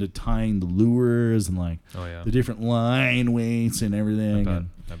get into tying the lures and like the different line weights and everything.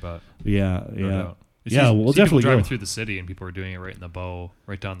 I bet. Yeah. We'll definitely driving go through the city and people are doing it right in the bow,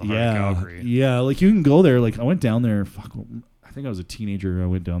 right down the heart of Calgary. Yeah, like you can go there. Like I went down there. I think I was a teenager. I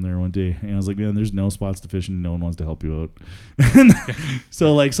went down there one day and I was like, man, there's no spots to fish and no one wants to help you out.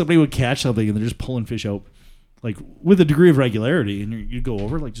 So like somebody would catch something and they're just pulling fish out like with a degree of regularity, and you go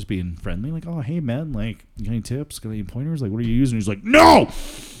over like just being friendly, like, oh hey man, like you got any tips, got any pointers, like what are you using? He's like, no,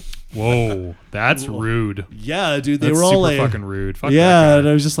 Whoa, that's rude. Yeah, dude, they That's were all super like fucking rude. Fuck yeah, that and guy.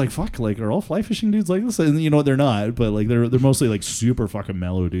 I was just like, fuck, like are all fly fishing dudes like this? And you know what, they're not, but like they're mostly like super fucking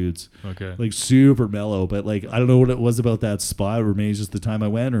mellow dudes. Okay. Like super mellow, but like I don't know what it was about that spot, or maybe it's just the time I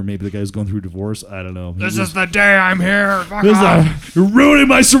went, or maybe the guy's going through divorce. I don't know. This is the day I'm here. Fuck This is off. you're ruining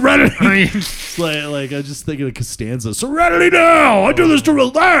my serenity. It's like I'm just thinking of Costanza. Serenity now. I do this to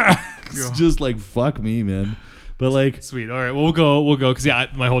relax. It's just like fuck me, man. But like, Sweet. All right. Well, we'll go. Because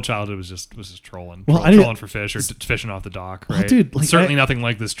my whole childhood was just trolling. Well, Trolling for fish or fishing off the dock. Right. dude, like, certainly nothing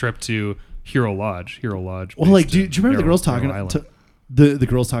like this trip to Hero Lodge. well, like, do you remember the girls talking? Island. The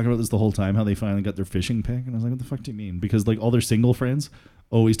girls talking about this the whole time, how they finally got their fishing pick, and I was like, what the fuck do you mean? Because like all their single friends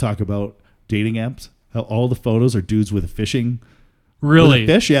always talk about dating apps, how all the photos are dudes with a fishing. Really? With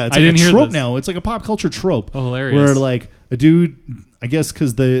a fish, yeah. It's I like didn't a hear trope this. now. It's like a pop culture trope. Oh, hilarious. Where like a dude, I guess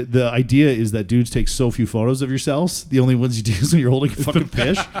because the idea is that dudes take so few photos of yourselves. The only ones you do is when you're holding a fucking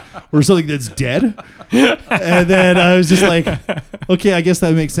fish or something that's dead. And then I was just like, okay, I guess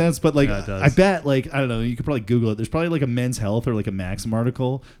that makes sense. But like, Yeah, it does. I bet like, I don't know, you could probably Google it. There's probably like a Men's Health or like a Maxim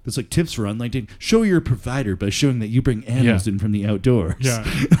article that's like tips for online dating. Show you're a provider by showing that you bring animals in from the outdoors. Yeah.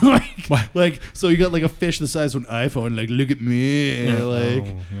 like, so you got like a fish the size of an iPhone. Like, look at me. Like,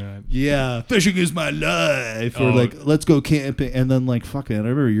 yeah, fishing is my life. Or Oh. like, let's go camping. And then like, fuck it. I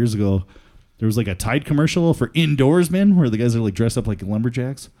remember years ago, there was like a Tide commercial for indoorsmen where the guys are like dressed up like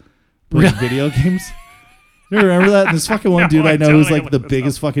lumberjacks playing video games. You remember that? And this fucking one No, dude I I know was totally like the looked this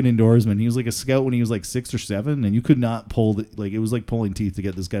biggest fucking indoorsman. He was like a scout when he was like 6 or 7, and you could not pull like it was like pulling teeth to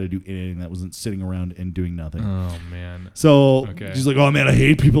get this guy to do anything that wasn't sitting around and doing nothing. Oh man. So Okay. he's like, "Oh man, I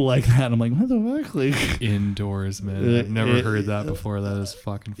hate people like that." And I'm like, "What the fuck?" Like, Indoors, man. I've never heard that before. That is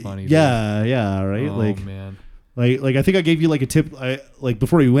fucking funny. dude. yeah, right. Oh like, man. like I think I gave you like a tip. Like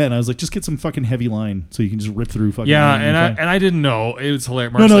before you went, I was like, just get some fucking heavy line so you can just rip through fucking. Yeah, line and fine. I didn't know it was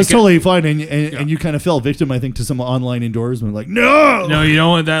hilarious. No, Mark's it's like, totally fine, and you kind of fell victim, I think, to some online indoorsman. Like, no, No, you don't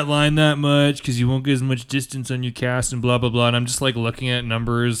want that line that much because you won't get as much distance on your cast and blah blah blah. And I'm just like looking at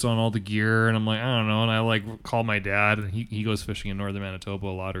numbers on all the gear, and I'm like, I don't know. And I like call my dad, and he goes fishing in northern Manitoba a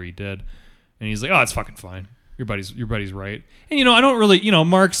lot, or he did, and he's like, oh, it's fucking fine. Your buddy's right. And I don't really,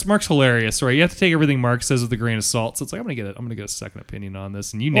 Mark's hilarious, right? You have to take everything Mark says with a grain of salt. So it's like I'm gonna get a second opinion on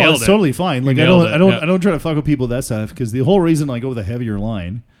this, and you Well, nailed it's it. totally fine. Like I nailed it, don't yeah. I don't try to fuck with people with that stuff because the whole reason I go with a heavier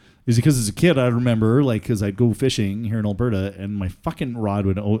line is because as a kid I remember like because I'd go fishing here in Alberta and my fucking rod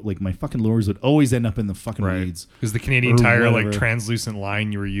would my fucking lures would always end up in the fucking weeds. Because the Canadian Or Tire like whatever. translucent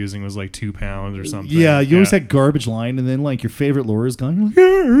line you were using was like 2 pounds or something. Yeah, you always had garbage line, and then like your favorite lure is gone.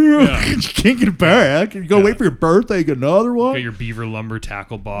 You're like, you can't get it back. You go wait for your birthday, get another one. Got your beaver lumber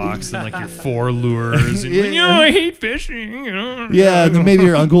tackle box and like your 4 lures. And you're like, I hate fishing. Yeah, and then maybe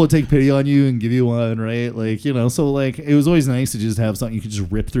your uncle would take pity on you and give you one, right? Like, so like it was always nice to just have something you could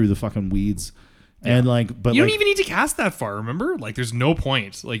just rip through the fucking weeds. And like, but You like, don't even need to cast that far. Remember, like, there's no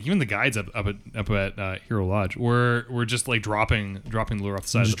point. Like, even the guides up at Hero Lodge were just like dropping the lure off the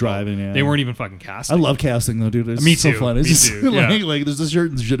side. Just of the boat. driving, yeah. They weren't even fucking casting. I love casting though, dude. It's Me so too, fun. It's me just too, like, yeah. like there's a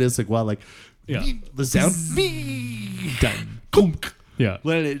certain sadistic wow, like Yeah. the sound. Done. Yeah.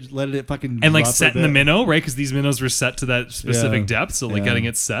 Let it fucking And like drop setting a the bit. minnow, right? Because these minnows were set to that specific Yeah. depth. So like Yeah. getting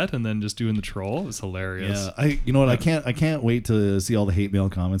it set and then just doing the troll is hilarious. Yeah, you know what? I can't wait to see all the hate mail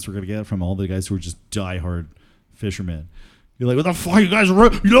comments we're gonna get from all the guys who are just diehard fishermen. You're like, what the fuck, you guys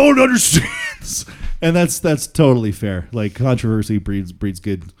are? You don't understand. And that's totally fair. Like controversy breeds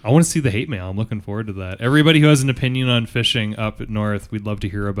good. I want to see the hate mail. I'm looking forward to that. Everybody who has an opinion on fishing up north, we'd love to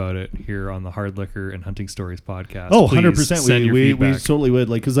hear about it here on the Hard Liquor and Hunting Stories podcast. Oh, Please 100%. send your We feedback. totally would.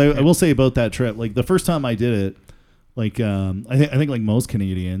 Like, because I will say about that trip, like the first time I did it, like I think like most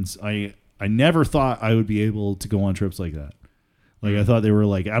Canadians, I never thought I would be able to go on trips like that. Like I thought they were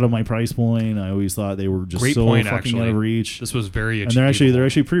like out of my price point. I always thought they were just Great so point, fucking actually. out of reach. This was very And they're achievable.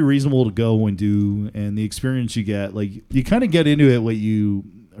 actually pretty reasonable to go and do, and the experience you get, like you kind of get into it you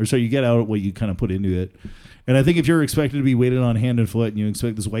get out what you kind of put into it. And I think if you're expected to be weighted on hand and foot and you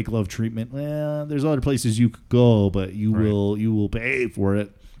expect this white glove treatment, well, there's other places you could go, but you will pay for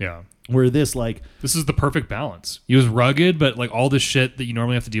it. Yeah. Where this This is the perfect balance. He was rugged, but like all the shit that you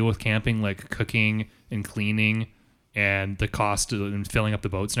normally have to deal with camping, like cooking and cleaning and the cost of, and filling up the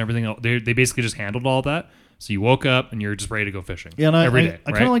boats and everything, they basically just handled all that. So you woke up and you're just ready to go fishing. Yeah, and every day.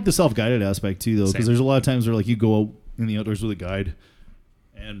 I kind of like the self-guided aspect too, though, because Same. there's a lot of times where like you go out in the outdoors with a guide,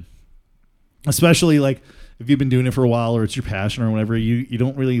 and especially like if you've been doing it for a while or it's your passion or whatever, you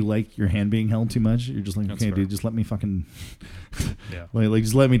don't really like your hand being held too much. You're just like, That's okay, fair. dude, just let me fucking Yeah. like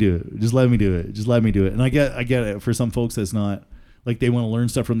just let me do it. Just let me do it. Just let me do it. And I get it. For some folks, that's not Like they want to learn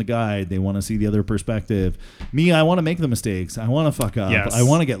stuff from the guide. They want to see the other perspective. Me, I want to make the mistakes. I want to fuck up. Yes. I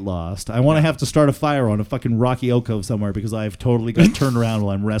want to get lost. I want to have to start a fire on a fucking rocky oak cove somewhere because I've totally got turned around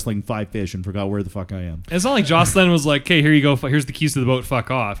while I'm wrestling 5 fish and forgot where the fuck I am. It's not like Jocelyn was like, "Okay, here you go. Here's the keys to the boat. Fuck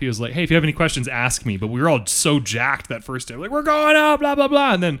off." He was like, "Hey, if you have any questions, ask me." But we were all so jacked that first day, like, "We're going out, blah blah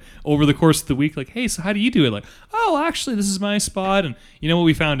blah." And then over the course of the week, like, "Hey, so how do you do it?" Like, "Oh, actually, this is my spot." And you know what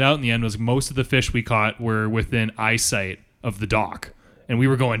we found out in the end was most of the fish we caught were within eyesight of the dock. And we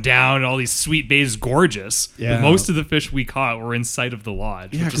were going down, and all these sweet bays, gorgeous. Yeah. But most of the fish we caught were in sight of the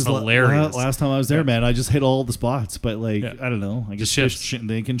lodge, which is hilarious. Last time I was there, man, I just hit all the spots. But like, Yeah. I don't know. I guess Just fish,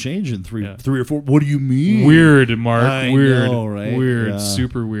 they can change in three Yeah. or four. What do you mean? Weird, Mark. I Weird. know, right? Weird. Yeah.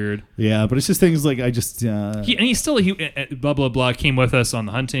 Super weird. Yeah, but it's just things like I just. He blah blah blah came with us on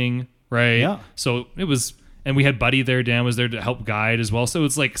the hunting, right? Yeah. So it was, and we had Buddy there. Dan was there to help guide as well. So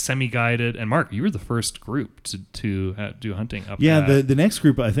it's like semi-guided. And Mark, you were the first group to do hunting up. Yeah, that. the next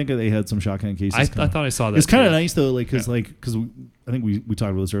group, I think they had some shotgun cases. I thought I saw that. It's kind of too. nice though, like because I think we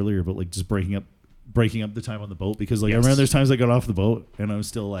talked about this earlier, but like just breaking up the time on the boat because like I Yes. remember there's times I got off the boat and I was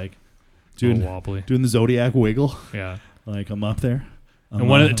still like A little doing wobbly. the Zodiac wiggle, Yeah. like I'm up there. And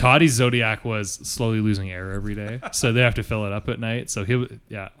one of Toddy's Zodiac was slowly losing air every day, so they have to fill it up at night. So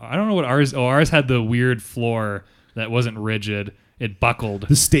I don't know what ours. Oh, ours had the weird floor that wasn't rigid. It buckled.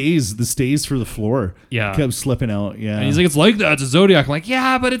 the stays for the floor, Yeah. kept slipping out. Yeah, And he's like, "It's like that. It's a Zodiac." I'm like,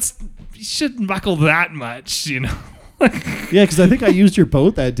 "Yeah, but you shouldn't buckle that much, you know." yeah, because I think I used your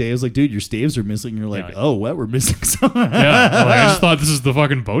boat that day. I was like, dude, your staves are missing. You're like, Yeah. oh, what? We're missing some. Yeah, like, I just thought this is the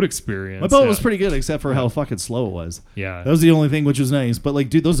fucking boat experience. My boat Yeah. was pretty good, except for how fucking slow it was. Yeah. That was the only thing which was nice. But like,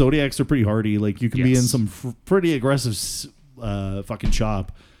 dude, those Zodiacs are pretty hardy. Like, you can be Yes. in some pretty aggressive fucking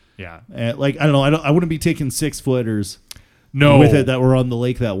chop. Yeah. Like, I don't know. I wouldn't be taking 6-footers No. with it that were on the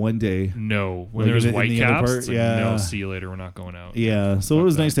lake that one day. No. When Like there was in white the other caps, part, it's like, yeah. no, see you later. We're not going out. Yeah, so it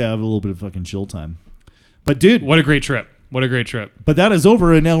was that. nice to have a little bit of fucking chill time. But dude, What a great trip. What a great trip. but that is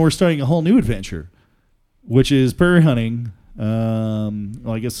over, and now we're starting a whole new adventure, which is prairie hunting. Well,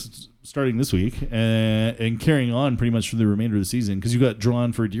 I guess starting this week and carrying on pretty much for the remainder of the season because you got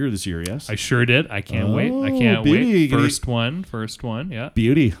drawn for a deer this year, yes? I sure did. I can't wait. I can't beauty. wait. First one. Yeah.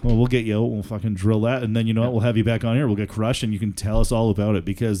 Beauty. Well, we'll get you out. We'll fucking drill that, and then you know what? We'll have you back on here. We'll get crushed, and you can tell us all about it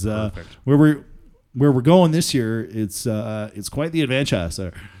because Perfect. where we're going this year, it's quite the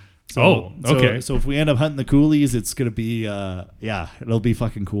adventure. Okay. So if we end up hunting the coolies, it's gonna be it'll be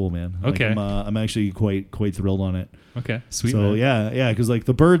fucking cool, man. Like, Okay. I'm actually quite thrilled on it. Okay. Sweet. So man. yeah, because like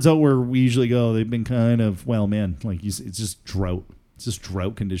the birds out where we usually go, they've been kind of it's just drought. It's just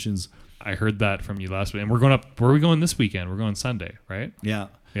drought conditions. I heard that from you last week. And we're going up. Where are we going this weekend? We're going Sunday, right? Yeah.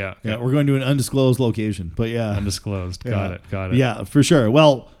 Yeah. Yeah, we're going to an undisclosed location, but yeah, Undisclosed. yeah. Got it. Yeah, for sure.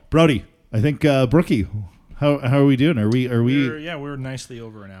 Well, Brody, I think Brookie, how are we doing? Are we? We're nicely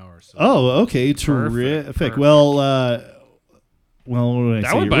over an hour. So. Oh, okay, terrific. Perfect. Well, what do I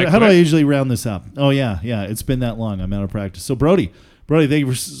That say? went by How do I quick. usually round this up? Oh yeah. It's been that long. I'm out of practice. So Brody, thank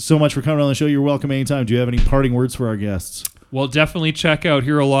you so much for coming on the show. You're welcome anytime. Do you have any parting words for our guests? Well, definitely check out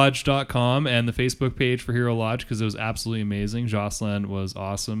HeroLodge.com and the Facebook page for Hero Lodge because it was absolutely amazing. Jocelyn was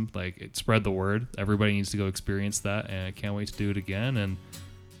awesome. Like, it spread the word. Everybody needs to go experience that, and I can't wait to do it again. And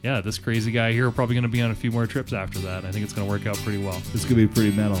yeah, this crazy guy here probably going to be on a few more trips after that. I think it's going to work out pretty well. It's gonna be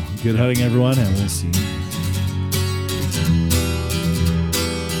pretty metal. Good hunting, everyone, and we'll see you.